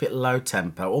machines, keep it low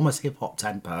tempo, almost hip hop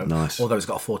tempo. Nice. Although it's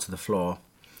got a 4 to the floor.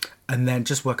 And then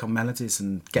just work on melodies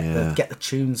and get the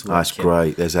tunes working. That's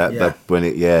great. There's that when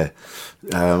it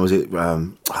was it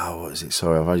what is it?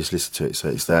 Sorry, I've just listened to it. So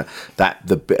it's the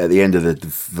bit at the end of the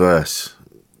verse.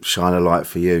 Shine a light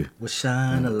for you. We'll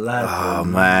shine a light. Oh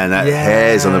man, that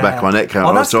hair's on the back of my neck.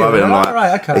 That's driving. Good. I'm like,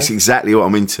 right, okay. It's exactly what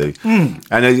I'm into.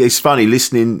 And it's funny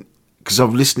listening. because I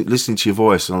was listening to your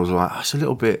voice, and I was like, it's a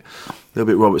little bit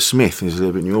Robert Smith, and it's a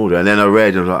little bit New Order. And then I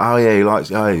read, and I was like, oh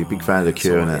yeah, he's a big fan of the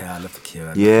Cure, and that. Yeah, I love the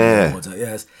Cure. Yeah,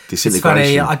 yes. Disintegration. It's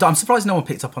funny. I'm surprised no one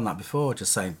picked up on that before.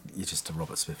 Just saying, you're just a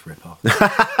Robert Smith rip-off.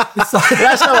 That's not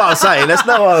what I was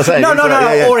saying. No.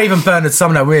 Yeah. Or even Bernard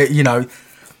Sumner.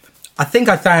 I think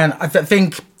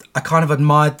I kind of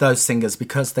admired those singers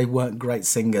because they weren't great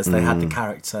singers. They had the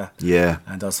character. Yeah.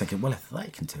 And I was thinking, well, if they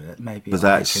can do it, maybe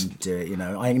I can do it.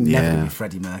 I ain't never going to be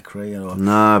Freddie Mercury.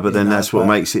 No, but then that's what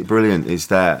makes it brilliant is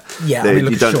that... Yeah,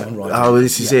 look at Shaun Ryder. Oh,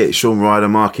 this is it. Shaun Ryder,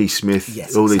 Marquis Smith,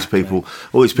 all these people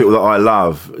that I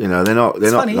love, they're not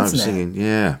funny, singing.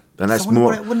 Yeah. And that's I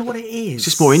wonder what it is. It's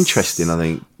just more interesting, I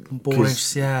think. Boring,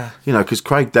 yeah. Because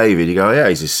Craig David, you go, yeah,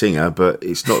 he's a singer, but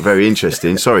it's not very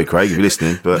interesting. Sorry, Craig, if you're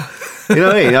listening, but you know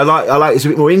what I mean. I like it's a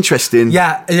bit more interesting.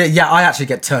 Yeah. I actually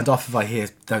get turned off if I hear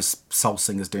those soul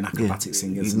singers doing acrobatic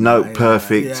singers. Note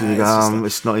perfect, and you go,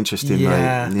 it's not interesting,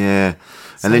 mate. Yeah.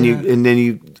 And then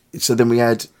we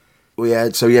had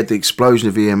the explosion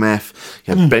of EMF.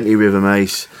 You had Bentley Rhythm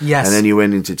Ace. Yes. And then you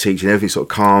went into teaching. Everything sort of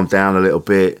calmed down a little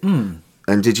bit.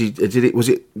 And was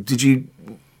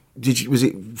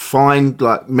it fine,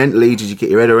 like mentally? Did you get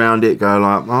your head around it? Go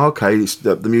like, oh, okay,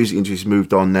 the music industry's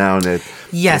moved on now. And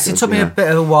yes, it took me a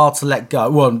bit of a while to let go.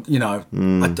 Well,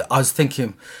 I was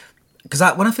thinking, because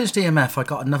when I finished EMF, I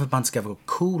got another band together called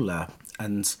Cooler,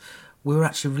 and we were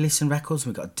actually releasing records.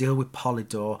 And we got a deal with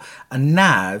Polydor, and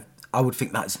now I would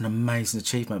think that's an amazing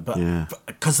achievement. But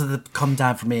because of the come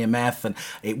down from EMF, and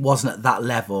it wasn't at that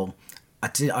level. I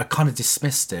kind of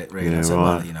dismissed it, really. I said,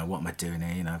 well, what am I doing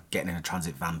here? Getting in a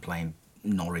transit van playing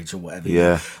Norwich or whatever.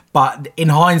 Yeah. But in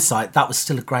hindsight, that was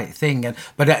still a great thing.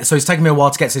 So it's taken me a while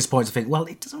to get to this point to think, well,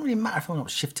 it doesn't really matter if I'm not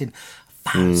shifting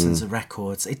thousands of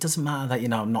records. It doesn't matter that,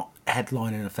 I'm not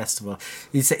headlining a festival.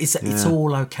 It's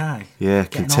all okay. Yeah,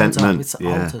 contentment.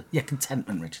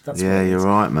 Contentment, Richard. That's you're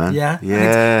right, man. Yeah.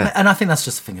 Yeah. And I think that's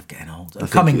just a thing of getting older.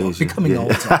 Becoming older.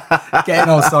 Getting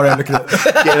old, sorry, I'm looking at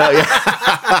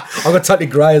I've got totally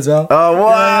grey as well. Oh,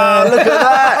 wow, look at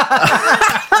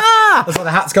that. That's why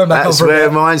the hat's going back. That's where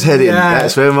mine's heading.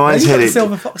 That's where mine's heading.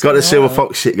 Got the silver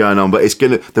fox shit going on, but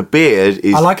the beard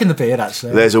is... I liking the beard,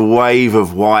 actually. There's a wave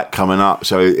of white coming up,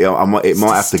 so it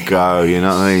might have to go, you know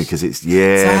what I mean? Because it's, So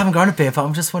I haven't grown a beard, but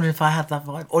I'm just wondering if I had that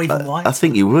vibe, or even white. I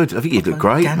think you would. I think you'd look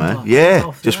great, man.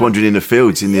 Yeah, just wandering in the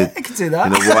fields in the... I could do that.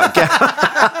 In the white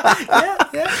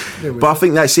gown. But I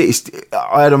think that's it.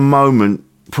 I had a moment,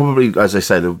 probably, as I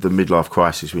say, the midlife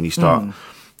crisis, when you start...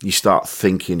 You start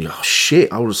thinking, oh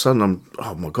shit! All of a sudden,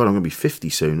 oh my god, I'm going to be 50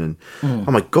 soon, and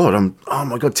oh my god,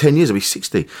 10 years, I'll be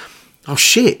 60. Oh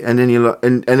shit! And then you're like,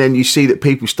 and then you see that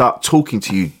people start talking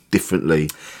to you differently.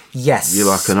 Yes, you're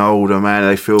like an older man.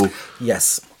 They feel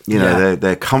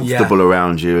they're comfortable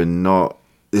around you, and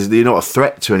you're not a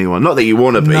threat to anyone. Not that you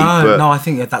want to be. No, I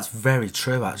think that's very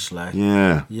true, actually.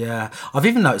 Yeah. I've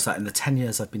even noticed that in the 10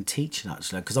 years I've been teaching,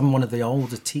 actually, because I'm one of the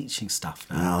older teaching staff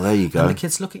now. Oh, there you go. And the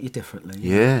kids look at you differently.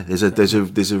 Yeah, there's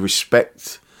a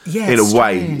respect. Yeah, in a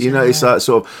way, strange, it's like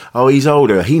sort of, he's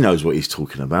older, he knows what he's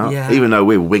talking about, even though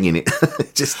we're winging it.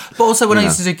 But also, when I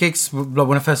used to do gigs, like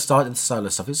when I first started the solo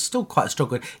stuff, it was still quite a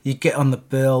struggle. You get on the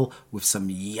bill with some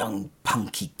young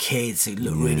punky kids who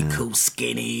look really cool,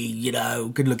 skinny,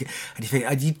 good looking, and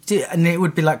you think, and it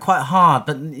would be like quite hard.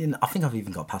 But I think I've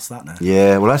even got past that now.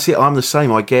 Yeah, well, that's it. I'm the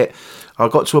same. I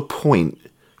got to a point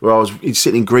where I was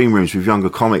sitting in green rooms with younger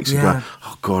comics and going,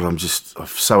 oh God, I'm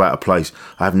so out of place.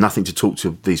 I have nothing to talk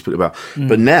to these people about.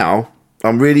 But now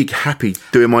I'm really happy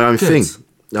doing my own thing.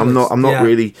 I'm not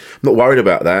worried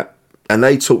about that. And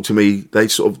they talk to me, they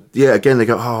sort of, again, they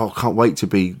go, oh, I can't wait to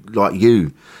be like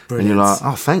you. Brilliant. And you're like,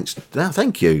 oh, thanks.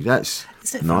 Thank you. That's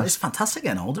nice. It's fantastic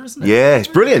getting older, isn't it? Yeah, it's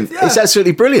brilliant. Yeah. It's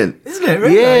absolutely brilliant. Isn't it?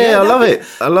 Really? Yeah, I love it.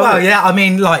 Yeah, I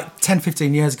mean, like 10,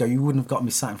 15 years ago, you wouldn't have got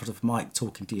me sat in front of a mic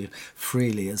talking to you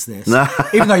freely as this. No.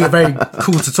 Even though you're very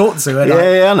cool to talk to. And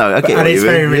I know. And it's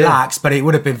very relaxed, but it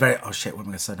would have been very, oh shit, what am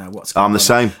I going to say now? What's going on? I'm the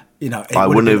same. I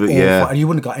wouldn't have, and you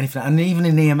wouldn't have got anything. And even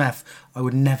in EMF, I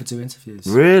would never do interviews.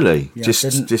 Really?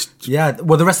 Yeah,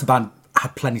 well, the rest of the band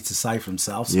had plenty to say for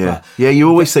themselves. Yeah, you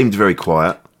always seemed very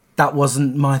quiet. That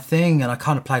wasn't my thing, and I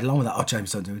kind of played along with that. Oh,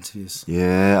 James, don't do interviews.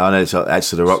 Yeah, I know. It's like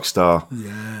the rock star.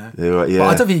 Yeah. But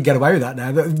I don't think you can get away with that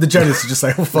now. The journalists would just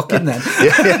say, oh, fuck him then.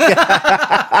 We're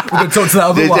going to talk to that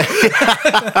other one.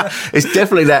 It's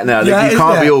definitely that now. You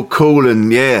can't be all cool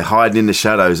and, hiding in the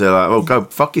shadows. They're like, well, go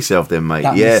fuck yourself then, mate.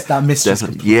 That mystery's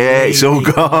completely it's all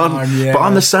gone. But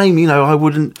I'm the same, I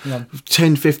wouldn't,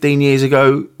 10, 15 years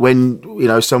ago, when,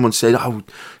 someone said, Jay, I'm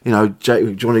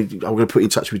going to put you in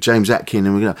touch with James Atkin,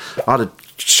 and I'd have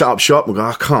shut up shop and go,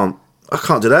 I can't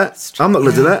do that. I'm not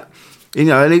going to do that. You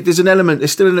know, and there's an element.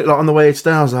 It's still like on the way here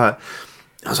today. I was like,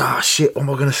 oh shit, what am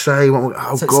I going to say?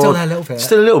 Oh so God, it's still there a little bit.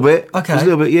 Still a little bit. Okay, just a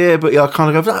little bit. Yeah, but I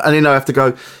kind of go, and then I have to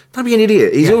go. Don't be an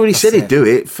idiot. He's already said he'd do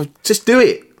it. Just do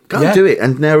it. Go and do it.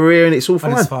 And now we're here, and it's all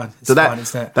fine. And it's fine. It's so fine.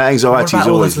 It's there. That anxiety is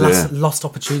always all those there. lost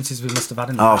opportunities we must have had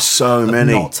in Oh, so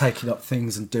many. Not taking up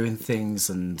things and doing things,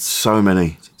 and so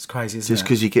many. It's crazy, isn't just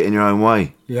because you get in your own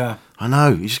way. Yeah, I know.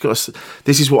 You just got to.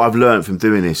 This is what I've learned from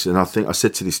doing this, and I think I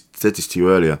said this to you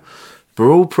earlier.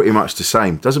 We're all pretty much the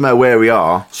same. Doesn't matter where we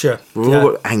are. Sure. We've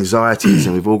all got anxieties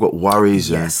and we've all got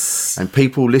worries. Yes. And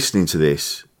people listening to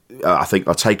this, I think,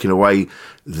 are taking away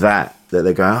that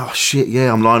they're going, oh shit,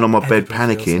 yeah, I'm lying on my bed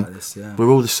panicking. Like this, yeah. We're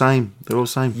all the same. They're all the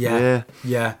same. Yeah.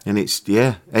 And it's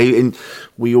and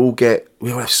we all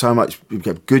have so much. We've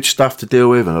got good stuff to deal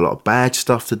with and a lot of bad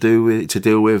stuff to deal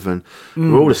with, and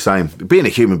we're all the same. Being a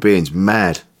human being's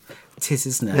mad. It is,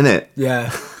 isn't it? Isn't it?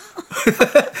 Yeah.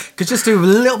 Because just do a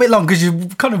little bit long because you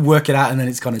kind of work it out and then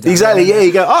it's kind of done. Exactly. Yeah.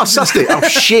 You go, oh, sussed it. Oh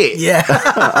shit. Yeah.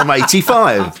 I'm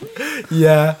 85.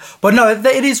 Yeah, but no,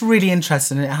 it is really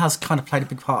interesting, and it has kind of played a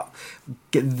big part.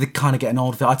 Getting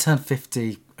older. I turned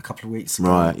 50 a couple of weeks ago.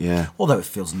 Right. Yeah. Although it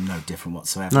feels no different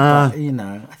whatsoever. Nah. But, you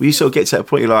know, well, you sort of get to that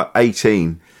point. You're like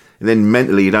 18, and then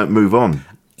mentally you don't move on.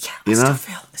 Yeah,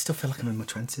 I still feel like I'm in my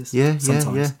 20s. Yeah,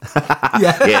 sometimes.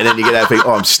 yeah. And then you get that thing,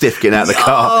 oh, I'm stiff getting out of the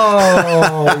car.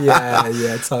 Oh, yeah,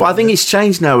 totally. But I think it's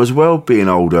changed now as well, being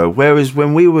older. Whereas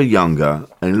when we were younger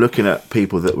and looking at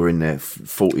people that were in their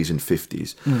 40s and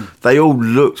 50s, they all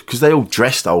looked, because they all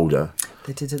dressed older.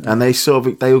 They didn't. And they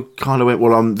all kind of went,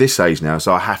 well, I'm this age now,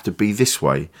 so I have to be this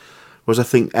way. Whereas I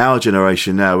think our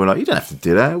generation now, we're like, you don't have to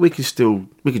do that. We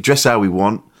could dress how we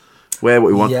want, wear what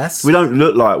we want. Yes. We don't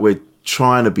look like we're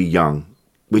trying to be young.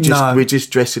 We're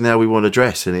just dressing how we want to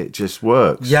dress, and it just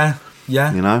works. Yeah.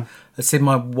 You know, I see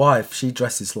my wife. She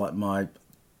dresses like my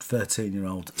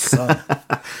 13-year-old son.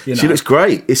 You know, she looks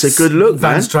great. It's a good look,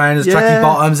 Vans man. trainers, tracky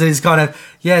bottoms, and it's kind of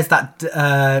it's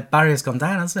that barrier's gone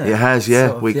down, hasn't it? It has, yeah.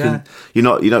 Sort of, can. You're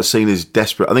not seen as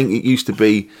desperate. I think it used to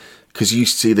be because you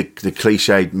used to see the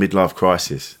cliched midlife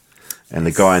crisis, and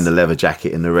the guy in the leather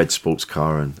jacket in the red sports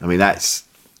car, and I mean that's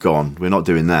gone. We're not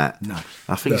doing that. No,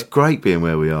 I think it's great being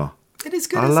where we are. It is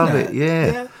good. I love it.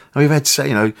 Yeah. And we've had,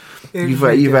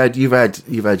 you've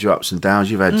had your ups and downs.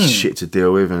 You've had shit to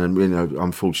deal with, and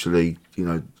unfortunately,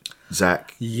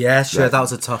 Zach. Yeah, sure. That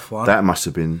was a tough one. That must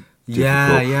have been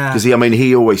difficult. Yeah. Because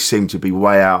he always seemed to be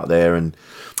way out there and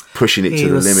pushing it to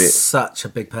the limit. He was such a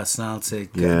big personality.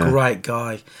 Yeah. Great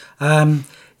guy.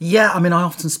 I mean, I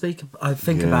often think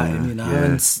about him, and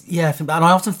and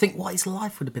I often think what his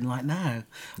life would have been like now,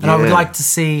 and I would like to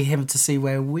see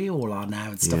where we all are now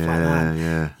and stuff like that.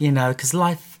 Yeah, because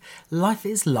life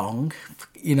is long.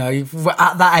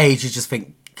 At that age, you just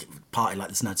think party like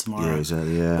there's no tomorrow. Yeah,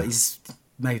 exactly. Yeah, but he's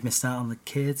maybe missed out on the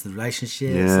kids, the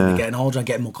relationships, and you're getting older and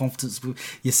getting more confidence with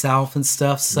yourself and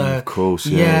stuff. So of course,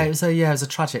 it was a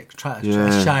tragic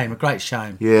shame, a great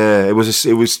shame. Yeah, it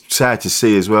was sad to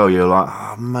see as well. You're like,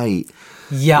 oh mate.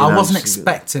 Yeah, I wasn't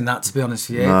expecting that, to be honest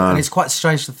with you, and it's quite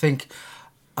strange to think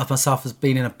of myself as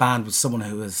being in a band with someone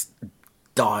who has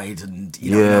died and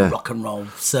rock and roll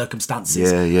circumstances.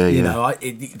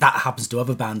 That happens to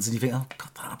other bands, and you think, oh god,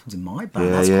 that happens in my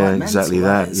band. That's quite mental, exactly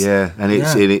that. Yeah, and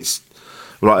it's.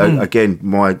 Again,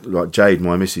 Jade,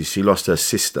 my missus, she lost her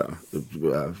sister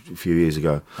a few years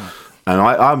ago, and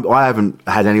I haven't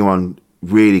had anyone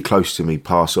really close to me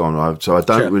pass on, so I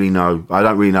don't really know. I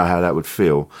don't really know how that would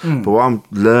feel. But what I'm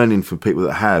learning from people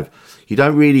that have, you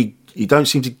don't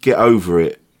seem to get over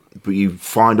it, but you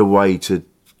find a way to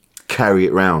carry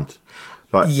it around.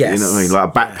 Like, you know what I mean? Like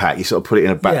a backpack, you sort of put it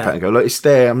in a backpack and go, look, it's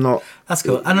there, I'm not... That's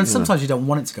cool. And then sometimes you don't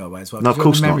want it to go away as well. No, of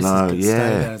course not, no, stay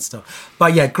there and stuff.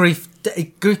 But yeah, grief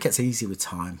gets easier with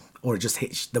time, or it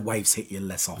just the waves hit you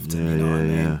less often, you know what I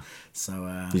mean? Yeah.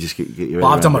 So... you just get your...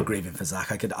 Well, I've done my grieving for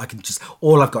Zach. I can just...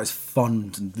 All I've got is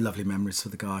fond and lovely memories for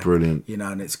the guy. Brilliant.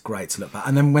 And it's great to look back.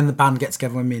 And then when the band gets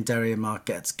together, when me and Derry and Mark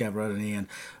get together and Ian,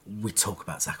 we talk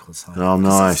about Zach all the time. Oh,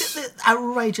 nice. It's the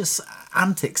outrageous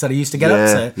antics that he used to get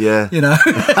up to. Yeah.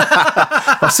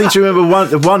 I seem to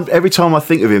remember one. Every time I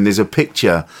think of him, there's a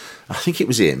picture. I think it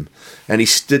was him, and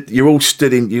you're all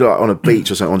stood in. You're like on a beach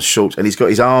or something on shorts, and he's got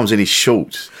his arms in his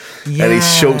shorts, and his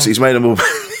shorts. He's made them all.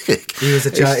 He was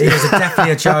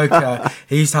definitely a joker.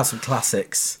 He used to have some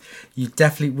classics. You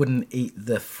definitely wouldn't eat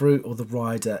the fruit or the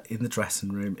rider in the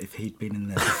dressing room if he'd been in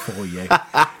there before you,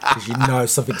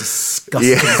 because something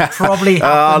disgusting has probably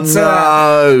happened.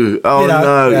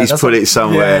 No! He's put it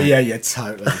somewhere. Yeah,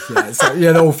 totally.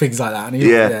 All things like that. And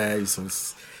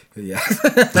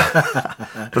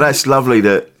But that's lovely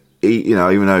that he,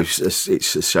 even though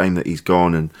it's a shame that he's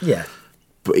gone, and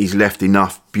but he's left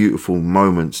enough beautiful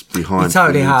moments behind. He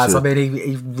totally for you has. to- I mean,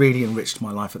 he really enriched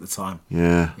my life at the time.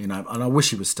 Yeah. You know, and I wish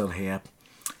he was still here.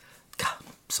 God,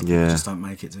 some people just don't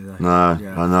make it, do they? No,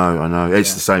 Yeah. I know.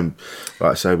 It's the same,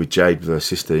 like I say, with Jade, with her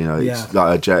sister, you know. It's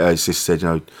like her sister said, you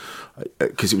know,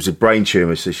 because it was a brain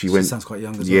tumour, so she went... sounds quite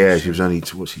young as well. Yeah, she was only,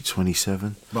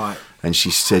 27? Right. And she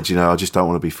said, you know, I just don't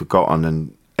want to be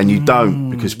forgotten, and you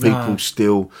don't, because people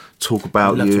still talk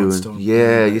about you, and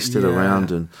you're still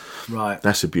around, and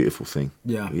that's a beautiful thing.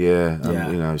 Yeah.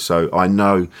 You know, so I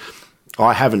know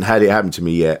I haven't had it happen to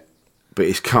me yet, but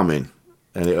it's coming,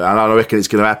 and I reckon it's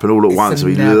going to happen all at once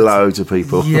with loads of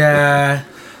people. Yeah,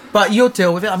 but you'll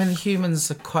deal with it. I mean,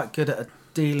 humans are quite good at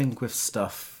dealing with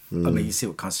stuff. I mean, you see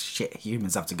what kind of shit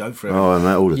humans have to go through. Oh, and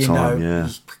that all the time, you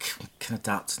can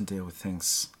adapt and deal with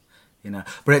things, you know.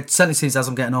 But it certainly seems as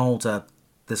I'm getting older,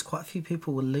 there's quite a few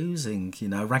people we're losing, you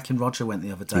know. Rankin Roger went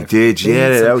the other day. He did,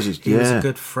 that was He was a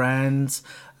good friend.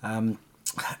 And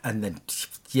then,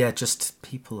 just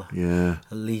people are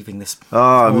leaving this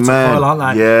world,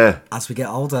 aren't they? Yeah. As we get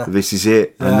older. This is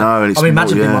it. Yeah. I know. And it's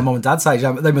imagine being my mum and dad's age.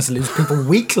 They must lose people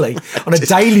weekly on a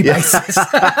daily basis.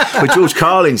 But George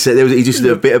Carlin said he just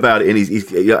did a bit about it, and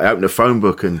he opened a phone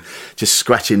book and just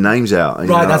scratching names out. And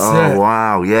That's it.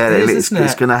 Wow, it's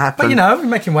going to happen. But you know, we're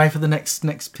making way for the next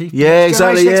people. Yeah,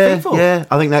 exactly. Next people. Yeah.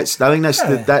 I think that's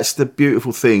the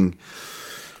beautiful thing,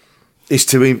 is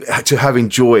to have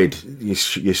enjoyed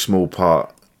your small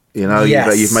part. You know,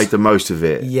 you've made the most of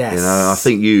it. Yes. You know, I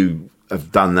think you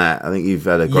have done that. I think you've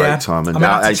had a great time, and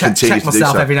I have to continue check to do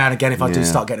myself so. every now and again if I do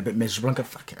start getting a bit miserable. I go,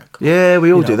 fuck it. Yeah,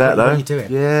 we all do that, though. What are you doing?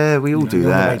 Yeah, we all do you're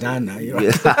that. On the way down now. You're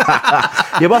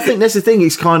Yeah, but I think that's the thing.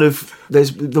 It's kind of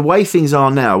there's the way things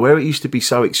are now, where it used to be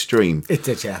so extreme. It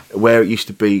did, yeah. Where it used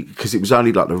to be, because it was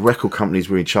only like the record companies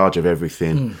were in charge of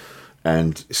everything,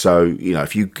 and so you know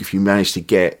if you managed to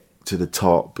get to the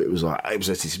top, it was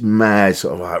just this mad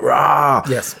sort of like rah.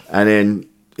 Yes. And then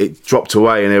it dropped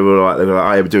away, and they were like,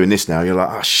 "I'm doing this now." And you're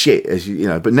like, "Oh shit," you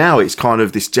know. But now it's kind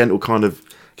of this gentle kind of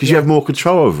because you have more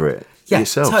control over it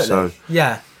yourself. Totally. So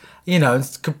you know,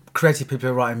 creative people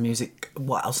who are writing music.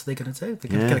 What else are they going to do?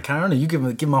 They're going to carry on. You give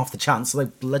them half the chance, so they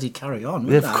bloody carry on.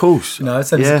 Yeah, of course. You know,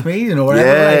 same as a comedian or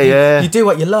whatever. Yeah, You do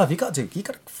what you love. You got to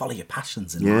follow your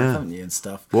passions in life, haven't you, and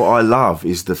stuff. What I love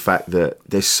is the fact that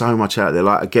there's so much out there.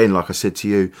 Like I said to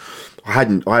you, I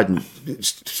hadn't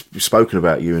spoken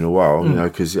about you in a while, you know,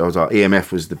 because I was like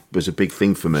EMF was a big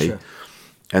thing for me. Sure.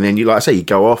 And then like I say, you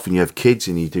go off and you have kids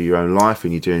and you do your own life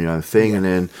and you're doing your own thing, and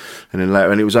then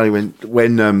later, and it was only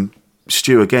when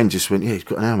Stu again just went, he's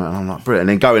got an album, and I'm like, brilliant. And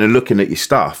then going and looking at your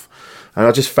stuff, and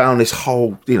I just found this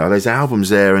whole, you know, there's albums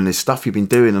there and there's stuff you've been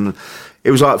doing, and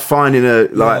it was like finding a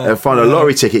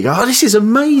lottery ticket. Oh, this is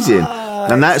amazing.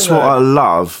 And that's what I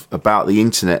love about the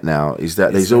internet now, is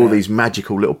that there's all these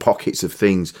magical little pockets of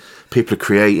things people are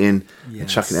creating and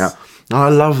chucking it out. And I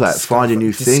love that, finding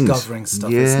new things. Discovering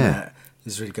stuff, isn't it?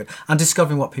 Is really good. And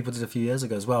discovering what people did a few years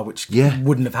ago as well, which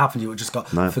wouldn't have happened. You would just got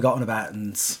forgotten about.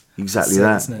 And exactly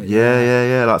that.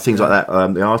 Yeah. Like things like that.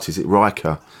 The artist at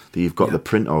Riker that you've got the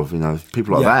print of, you know,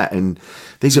 people like that. And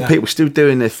these are people still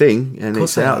doing their thing, and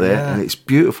it's out there, and it's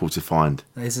beautiful to find.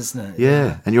 It is, isn't it?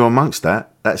 Yeah. And you're amongst that.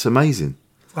 That's amazing.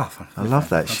 Oh, I love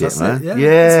that shit, man.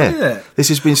 Yeah. This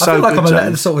has been so I feel like good,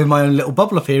 I'm sort of in my own little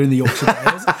bubble up here in the Yorkshire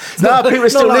Dales. No, people are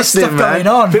still listening,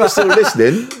 man. People are still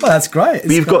listening. Well, that's great.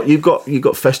 But you've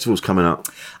got festivals coming up.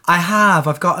 I have.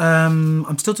 I've got.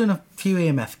 I'm still doing a few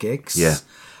EMF gigs. Yeah.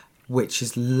 Which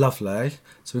is lovely.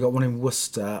 So we've got one in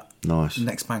Worcester. Nice.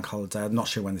 Next bank holiday. I'm not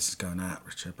sure when this is going out,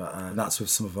 Richard, but that's with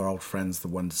some of our old friends, the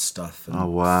Wonder Stuff. And oh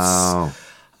wow.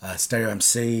 Stereo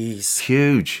MCs.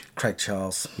 Huge. Craig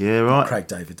Charles. Yeah, right. Craig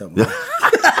David, don't worry.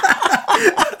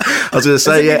 I was going to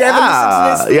say,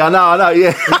 I know,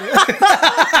 yeah.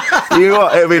 You know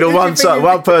what? It'll be the one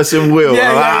person will.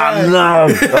 No.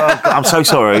 Oh, I'm so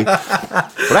sorry.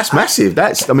 But that's massive.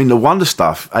 I mean, the Wonder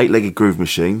Stuff, 8-Legged Groove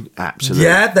Machine, absolutely.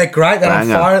 Yeah, they're great. They're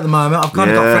banger. on fire at the moment. I've kind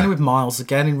of got friendly with Miles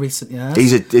again in recent years.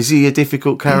 Is he a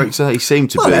difficult character? He seemed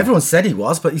to be. Well, everyone said he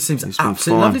was, but he seems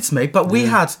absolutely lovely to me. But we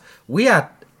had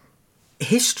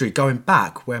history going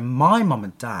back where my mum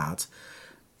and dad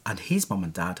and his mum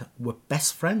and dad were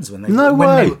best friends when they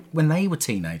were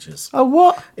teenagers. Oh,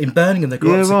 what? In Birmingham, they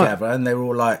grew up together, and they were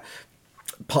all like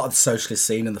part of the socialist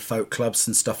scene and the folk clubs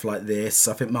and stuff like this.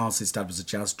 I think Miles' dad was a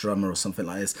jazz drummer or something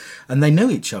like this, and they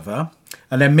knew each other.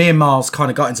 And then me and Miles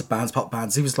kind of got into bands, pop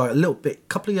bands. He was like a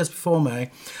couple of years before me.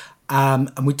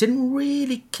 And we didn't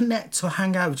really connect or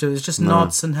hang out with each other. It was just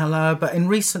nods and hello. But in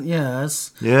recent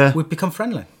years, we've become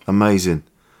friendly. Amazing.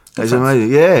 That's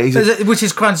amazing. Yeah. Which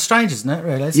is kind of strange, isn't it,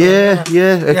 really? So, yeah.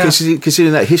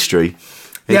 Considering that history.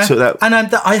 Yeah. And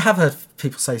I have a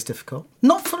people say it's difficult.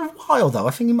 Not for a while though.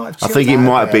 I think he might have. I think it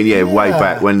might have been way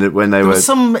back when they there were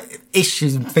some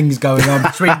issues and things going on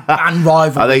between band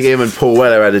rivals. I think him and Paul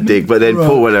Weller had a dig, but then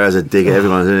Paul Weller has a dig at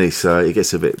everyone, doesn't he? So it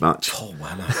gets a bit much. Paul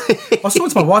Weller. I was talking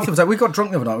to my wife the other day. We got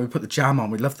drunk the other night. We put the Jam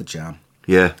on. We loved the Jam.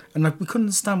 Yeah. And we couldn't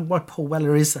understand why Paul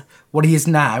Weller is what he is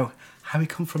now. How he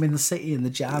come from in the city in the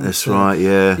Jam. That's right.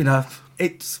 Yeah. You know,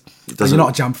 you're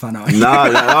not a Jam fan, are you? No,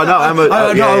 I'm a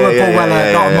Paul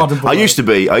Weller, not a modern boy. I used to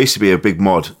be a big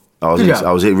mod. I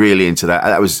was really into that.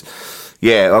 That was,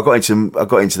 I got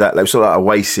into that. It was sort of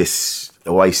like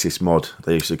Oasis mod.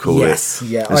 They used to call it. Yes,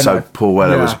 yeah. And so Paul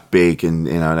Weller was big, and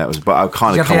that was. But I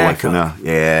kind of come away from that.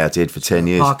 Yeah, I did for 10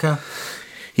 years. Parker.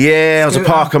 Yeah, I was a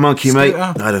Parker monkey, Scooter. mate.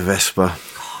 I had a Vespa.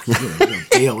 You're a real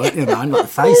deal, weren't you, man? Like a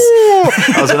face.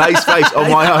 I was an ace face on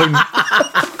my own.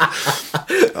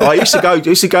 I used to go.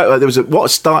 There was what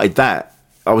started that.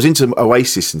 I was into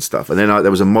Oasis and stuff, and then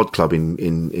there was a mod club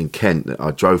in Kent that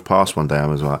I drove past one day. And I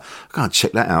was like, I can't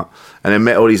check that out, and then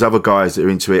met all these other guys that are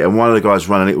into it. And one of the guys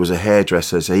running it was a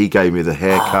hairdresser, so he gave me the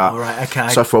haircut. Oh, right, okay.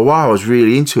 So for a while, I was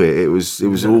really into it. It was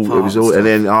all, and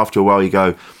then after a while, you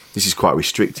go, this is quite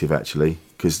restrictive actually.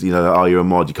 Because, you're a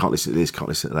mod, you can't listen to this, can't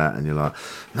listen to that. And you're like,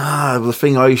 no, the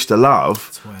thing I used to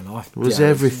love was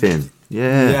everything.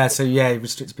 Yeah. Yeah, so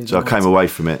restricted people. So I came away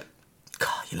from it.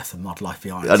 God, you left the mod life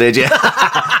behind. I did, yeah.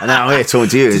 And now I'm here talking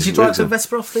to you. Did you drive to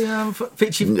Vespa off the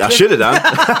Fitchy? I should have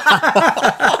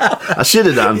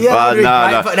done. Yeah,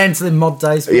 but no. Put an end to the mod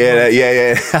days.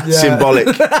 Yeah. Symbolic.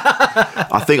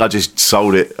 I think I just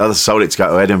sold it. I sold it to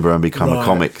go to Edinburgh and become a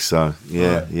comic. So,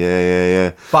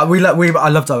 yeah. But I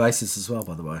loved Oasis as well,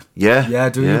 by the way. Yeah?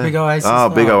 Yeah, you a big Oasis? Oh,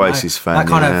 big Oasis fan. That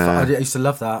kind of, I used to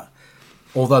love that.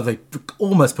 Although they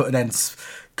almost put an end...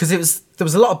 Because there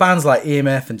was a lot of bands like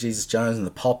EMF and Jesus Jones and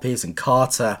the Poppies and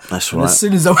Carter. That's and right. As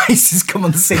soon as Oasis come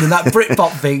on the scene and that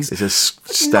Britpop thing, it just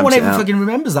no one ever fucking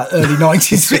remembers that early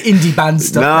 90s indie band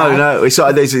stuff. No. It's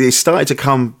started to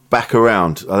come back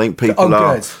around. I think people people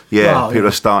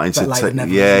are starting to take.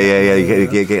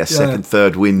 You get a second,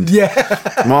 third wind.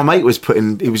 Yeah. My mate was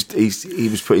putting. He was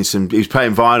putting some. He was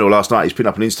playing vinyl last night. He's putting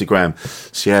up on Instagram.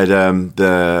 So he had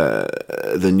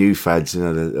the new fads,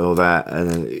 all that,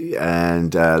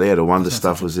 and they had a Wonder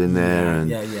stuff was in there, and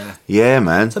yeah,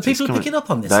 man. So people are picking up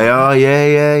on this. They are,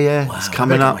 yeah. Wow, it's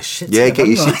coming up. Get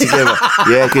your shit together.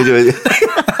 Yeah, can do it.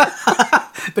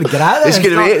 Better get out there. It's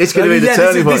going to be it. It's going to be the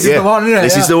turning point. This is the one, isn't it?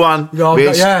 This is the one.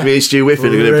 Me and Stu Whiffen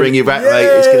are going to bring you back, mate.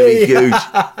 It's going to be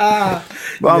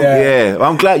huge. Well,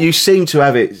 I'm glad you seem to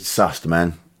have it sussed,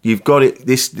 man. You've got it.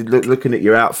 Looking at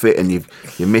your outfit and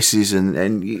your missus, and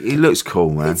it looks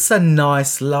cool, man. It's a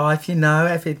nice life,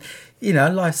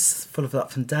 life's full of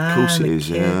ups and downs. Of course it is,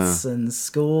 kids and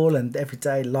school and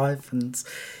everyday life, and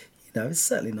it's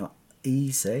certainly not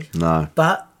easy. No,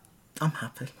 but I'm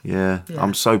happy. Yeah,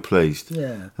 I'm so pleased.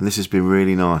 Yeah, and this has been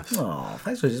really nice. Oh,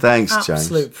 thanks, Richard. Thanks, James.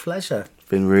 Absolute pleasure.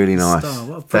 Been really nice.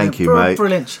 Thank you, mate.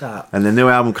 Brilliant chat. And the new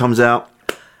album comes out.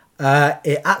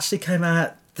 It actually came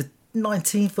out the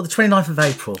 19th or the 29th of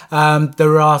April.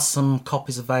 There are some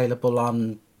copies available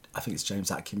on, I think it's James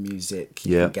Atkin Music.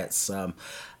 You can get some.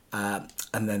 And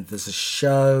then there's a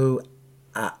show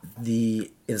at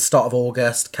the start of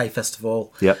August, K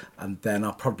Festival. Yep. And then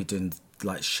I'll probably be doing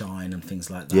like Shine and things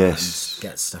like that. Yes. And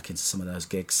get stuck into some of those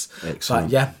gigs.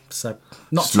 Excellent. But so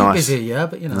not it's too nice. Busy,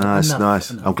 but No, it's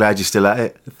nice. Enough. I'm glad you're still at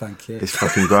it. Thank you. It's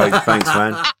fucking great. Thanks,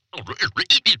 man.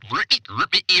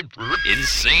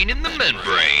 Insane in the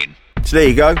membrane. So there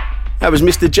you go. That was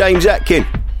Mr. James Atkin.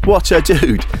 What a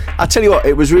dude. I tell you what,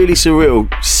 it was really surreal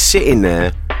sitting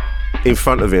there in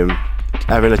front of him,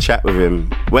 having a chat with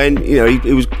him. When, he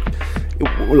was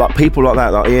like people like that,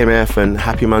 like EMF and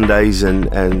Happy Mondays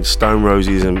and Stone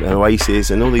Roses and Oasis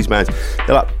and all these bands.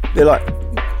 They're like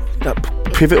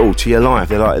pivotal to your life.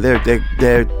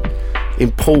 They're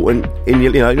important in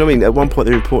your, you know what I mean? At one point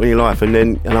they're important in your life, and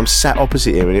I'm sat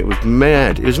opposite him, and it was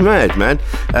mad. It was mad, man.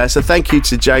 So thank you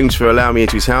to James for allowing me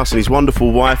into his house, and his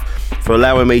wonderful wife for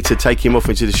allowing me to take him off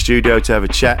into the studio to have a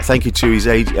chat. Thank you to his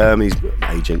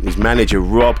manager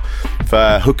Rob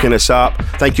for hooking us up.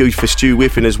 Thank you for Stu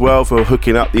Whiffen as well for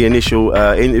hooking up the initial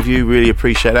interview. Really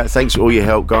appreciate that. Thanks for all your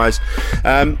help, guys.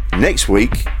 Next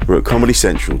week we're at Comedy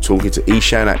Central talking to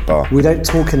Ishan Akbar. We don't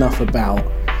talk enough about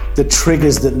the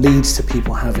triggers that leads to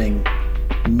people having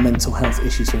mental health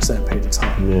issues for a certain period of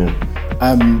time.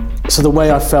 Yeah. So the way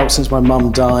I felt since my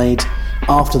mum died,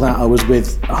 after that I was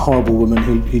with a horrible woman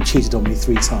who cheated on me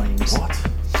 3 times. What?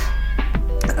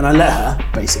 And I let her,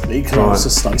 basically, because I was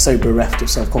just like so bereft of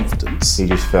self-confidence. You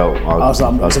just felt, I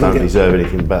don't deserve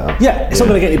anything better. Yeah, it's not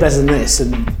going to get any better than this,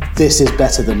 and this is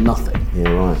better than nothing.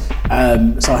 Yeah, right.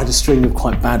 So I had a string of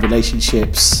quite bad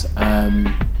relationships. And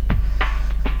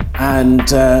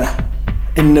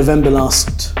in November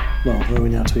where are we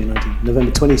now, 2019?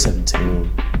 November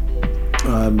 2017,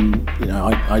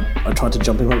 I tried to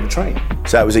jump in front of a train.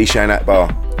 So that was Ishan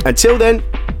Akbar. Until then,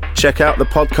 check out the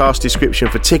podcast description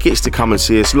for tickets to come and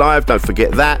see us live. Don't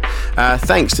forget that.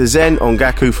 Thanks to Zen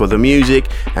Ongaku for the music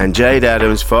and Jade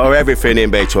Adams for everything in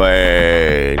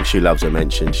between. She loves a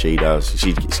mention. She does.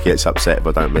 She gets upset if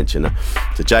I don't mention her.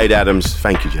 To Jade Adams,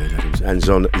 thank you, Jade Adams, and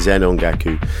Zen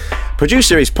Ongaku.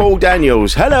 Producer is Paul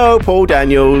Daniels. Hello, Paul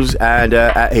Daniels, and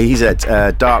he's at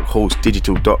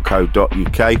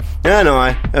darkhorsedigital.co.uk. And I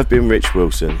have been Rich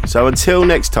Wilson. So until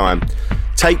next time,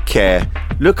 take care,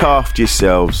 look after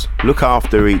yourselves, look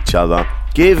after each other,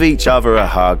 give each other a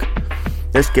hug.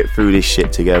 Let's get through this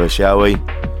shit together, shall we?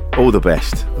 All the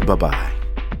best. Bye-bye.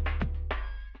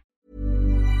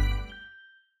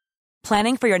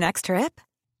 Planning for your next trip?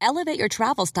 Elevate your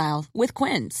travel style with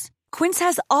Quince. Quince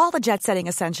has all the jet-setting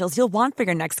essentials you'll want for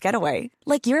your next getaway,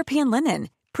 like European linen,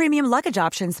 premium luggage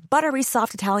options, buttery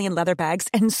soft Italian leather bags,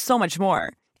 and so much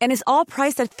more. And is all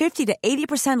priced at 50 to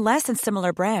 80% less than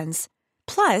similar brands.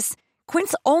 Plus,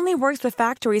 Quince only works with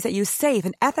factories that use safe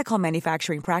and ethical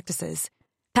manufacturing practices.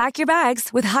 Pack your bags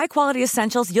with high-quality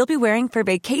essentials you'll be wearing for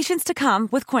vacations to come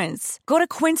with Quince. Go to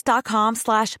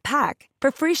quince.com/pack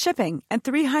for free shipping and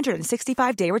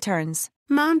 365-day returns.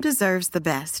 Mom deserves the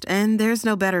best, and there's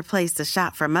no better place to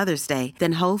shop for Mother's Day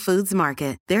than Whole Foods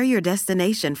Market. They're your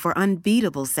destination for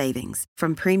unbeatable savings,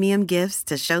 from premium gifts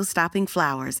to show-stopping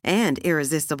flowers and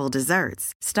irresistible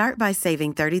desserts. Start by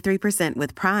saving 33%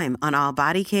 with Prime on all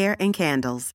body care and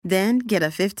candles. Then get a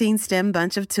 15-stem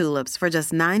bunch of tulips for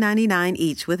just $9.99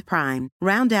 each with Prime.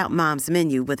 Round out Mom's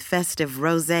menu with festive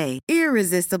rosé,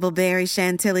 irresistible berry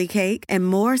chantilly cake, and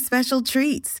more special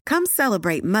treats. Come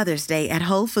celebrate Mother's Day at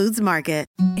Whole Foods Market.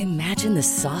 Imagine the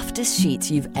softest sheets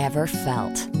you've ever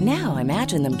felt. Now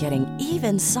imagine them getting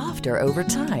even softer over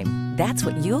time. That's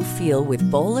what you'll feel with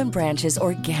Boll & Branch's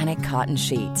organic cotton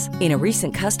sheets. In a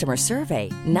recent customer survey,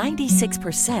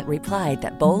 96% replied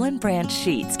that Boll & Branch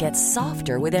sheets get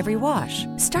softer with every wash.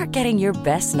 Start getting your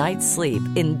best night's sleep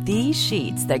in these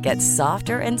sheets that get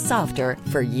softer and softer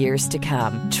for years to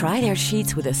come. Try their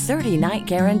sheets with a 30-night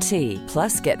guarantee.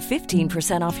 Plus, get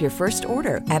 15% off your first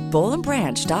order at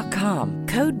bollandbranch.com.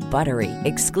 Code BUTTERY.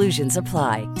 Exclusions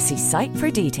apply. See site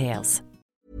for details.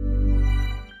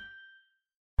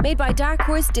 Made by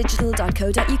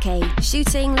darkhorsedigital.co.uk.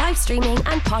 Shooting, live streaming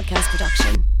and podcast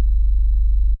production.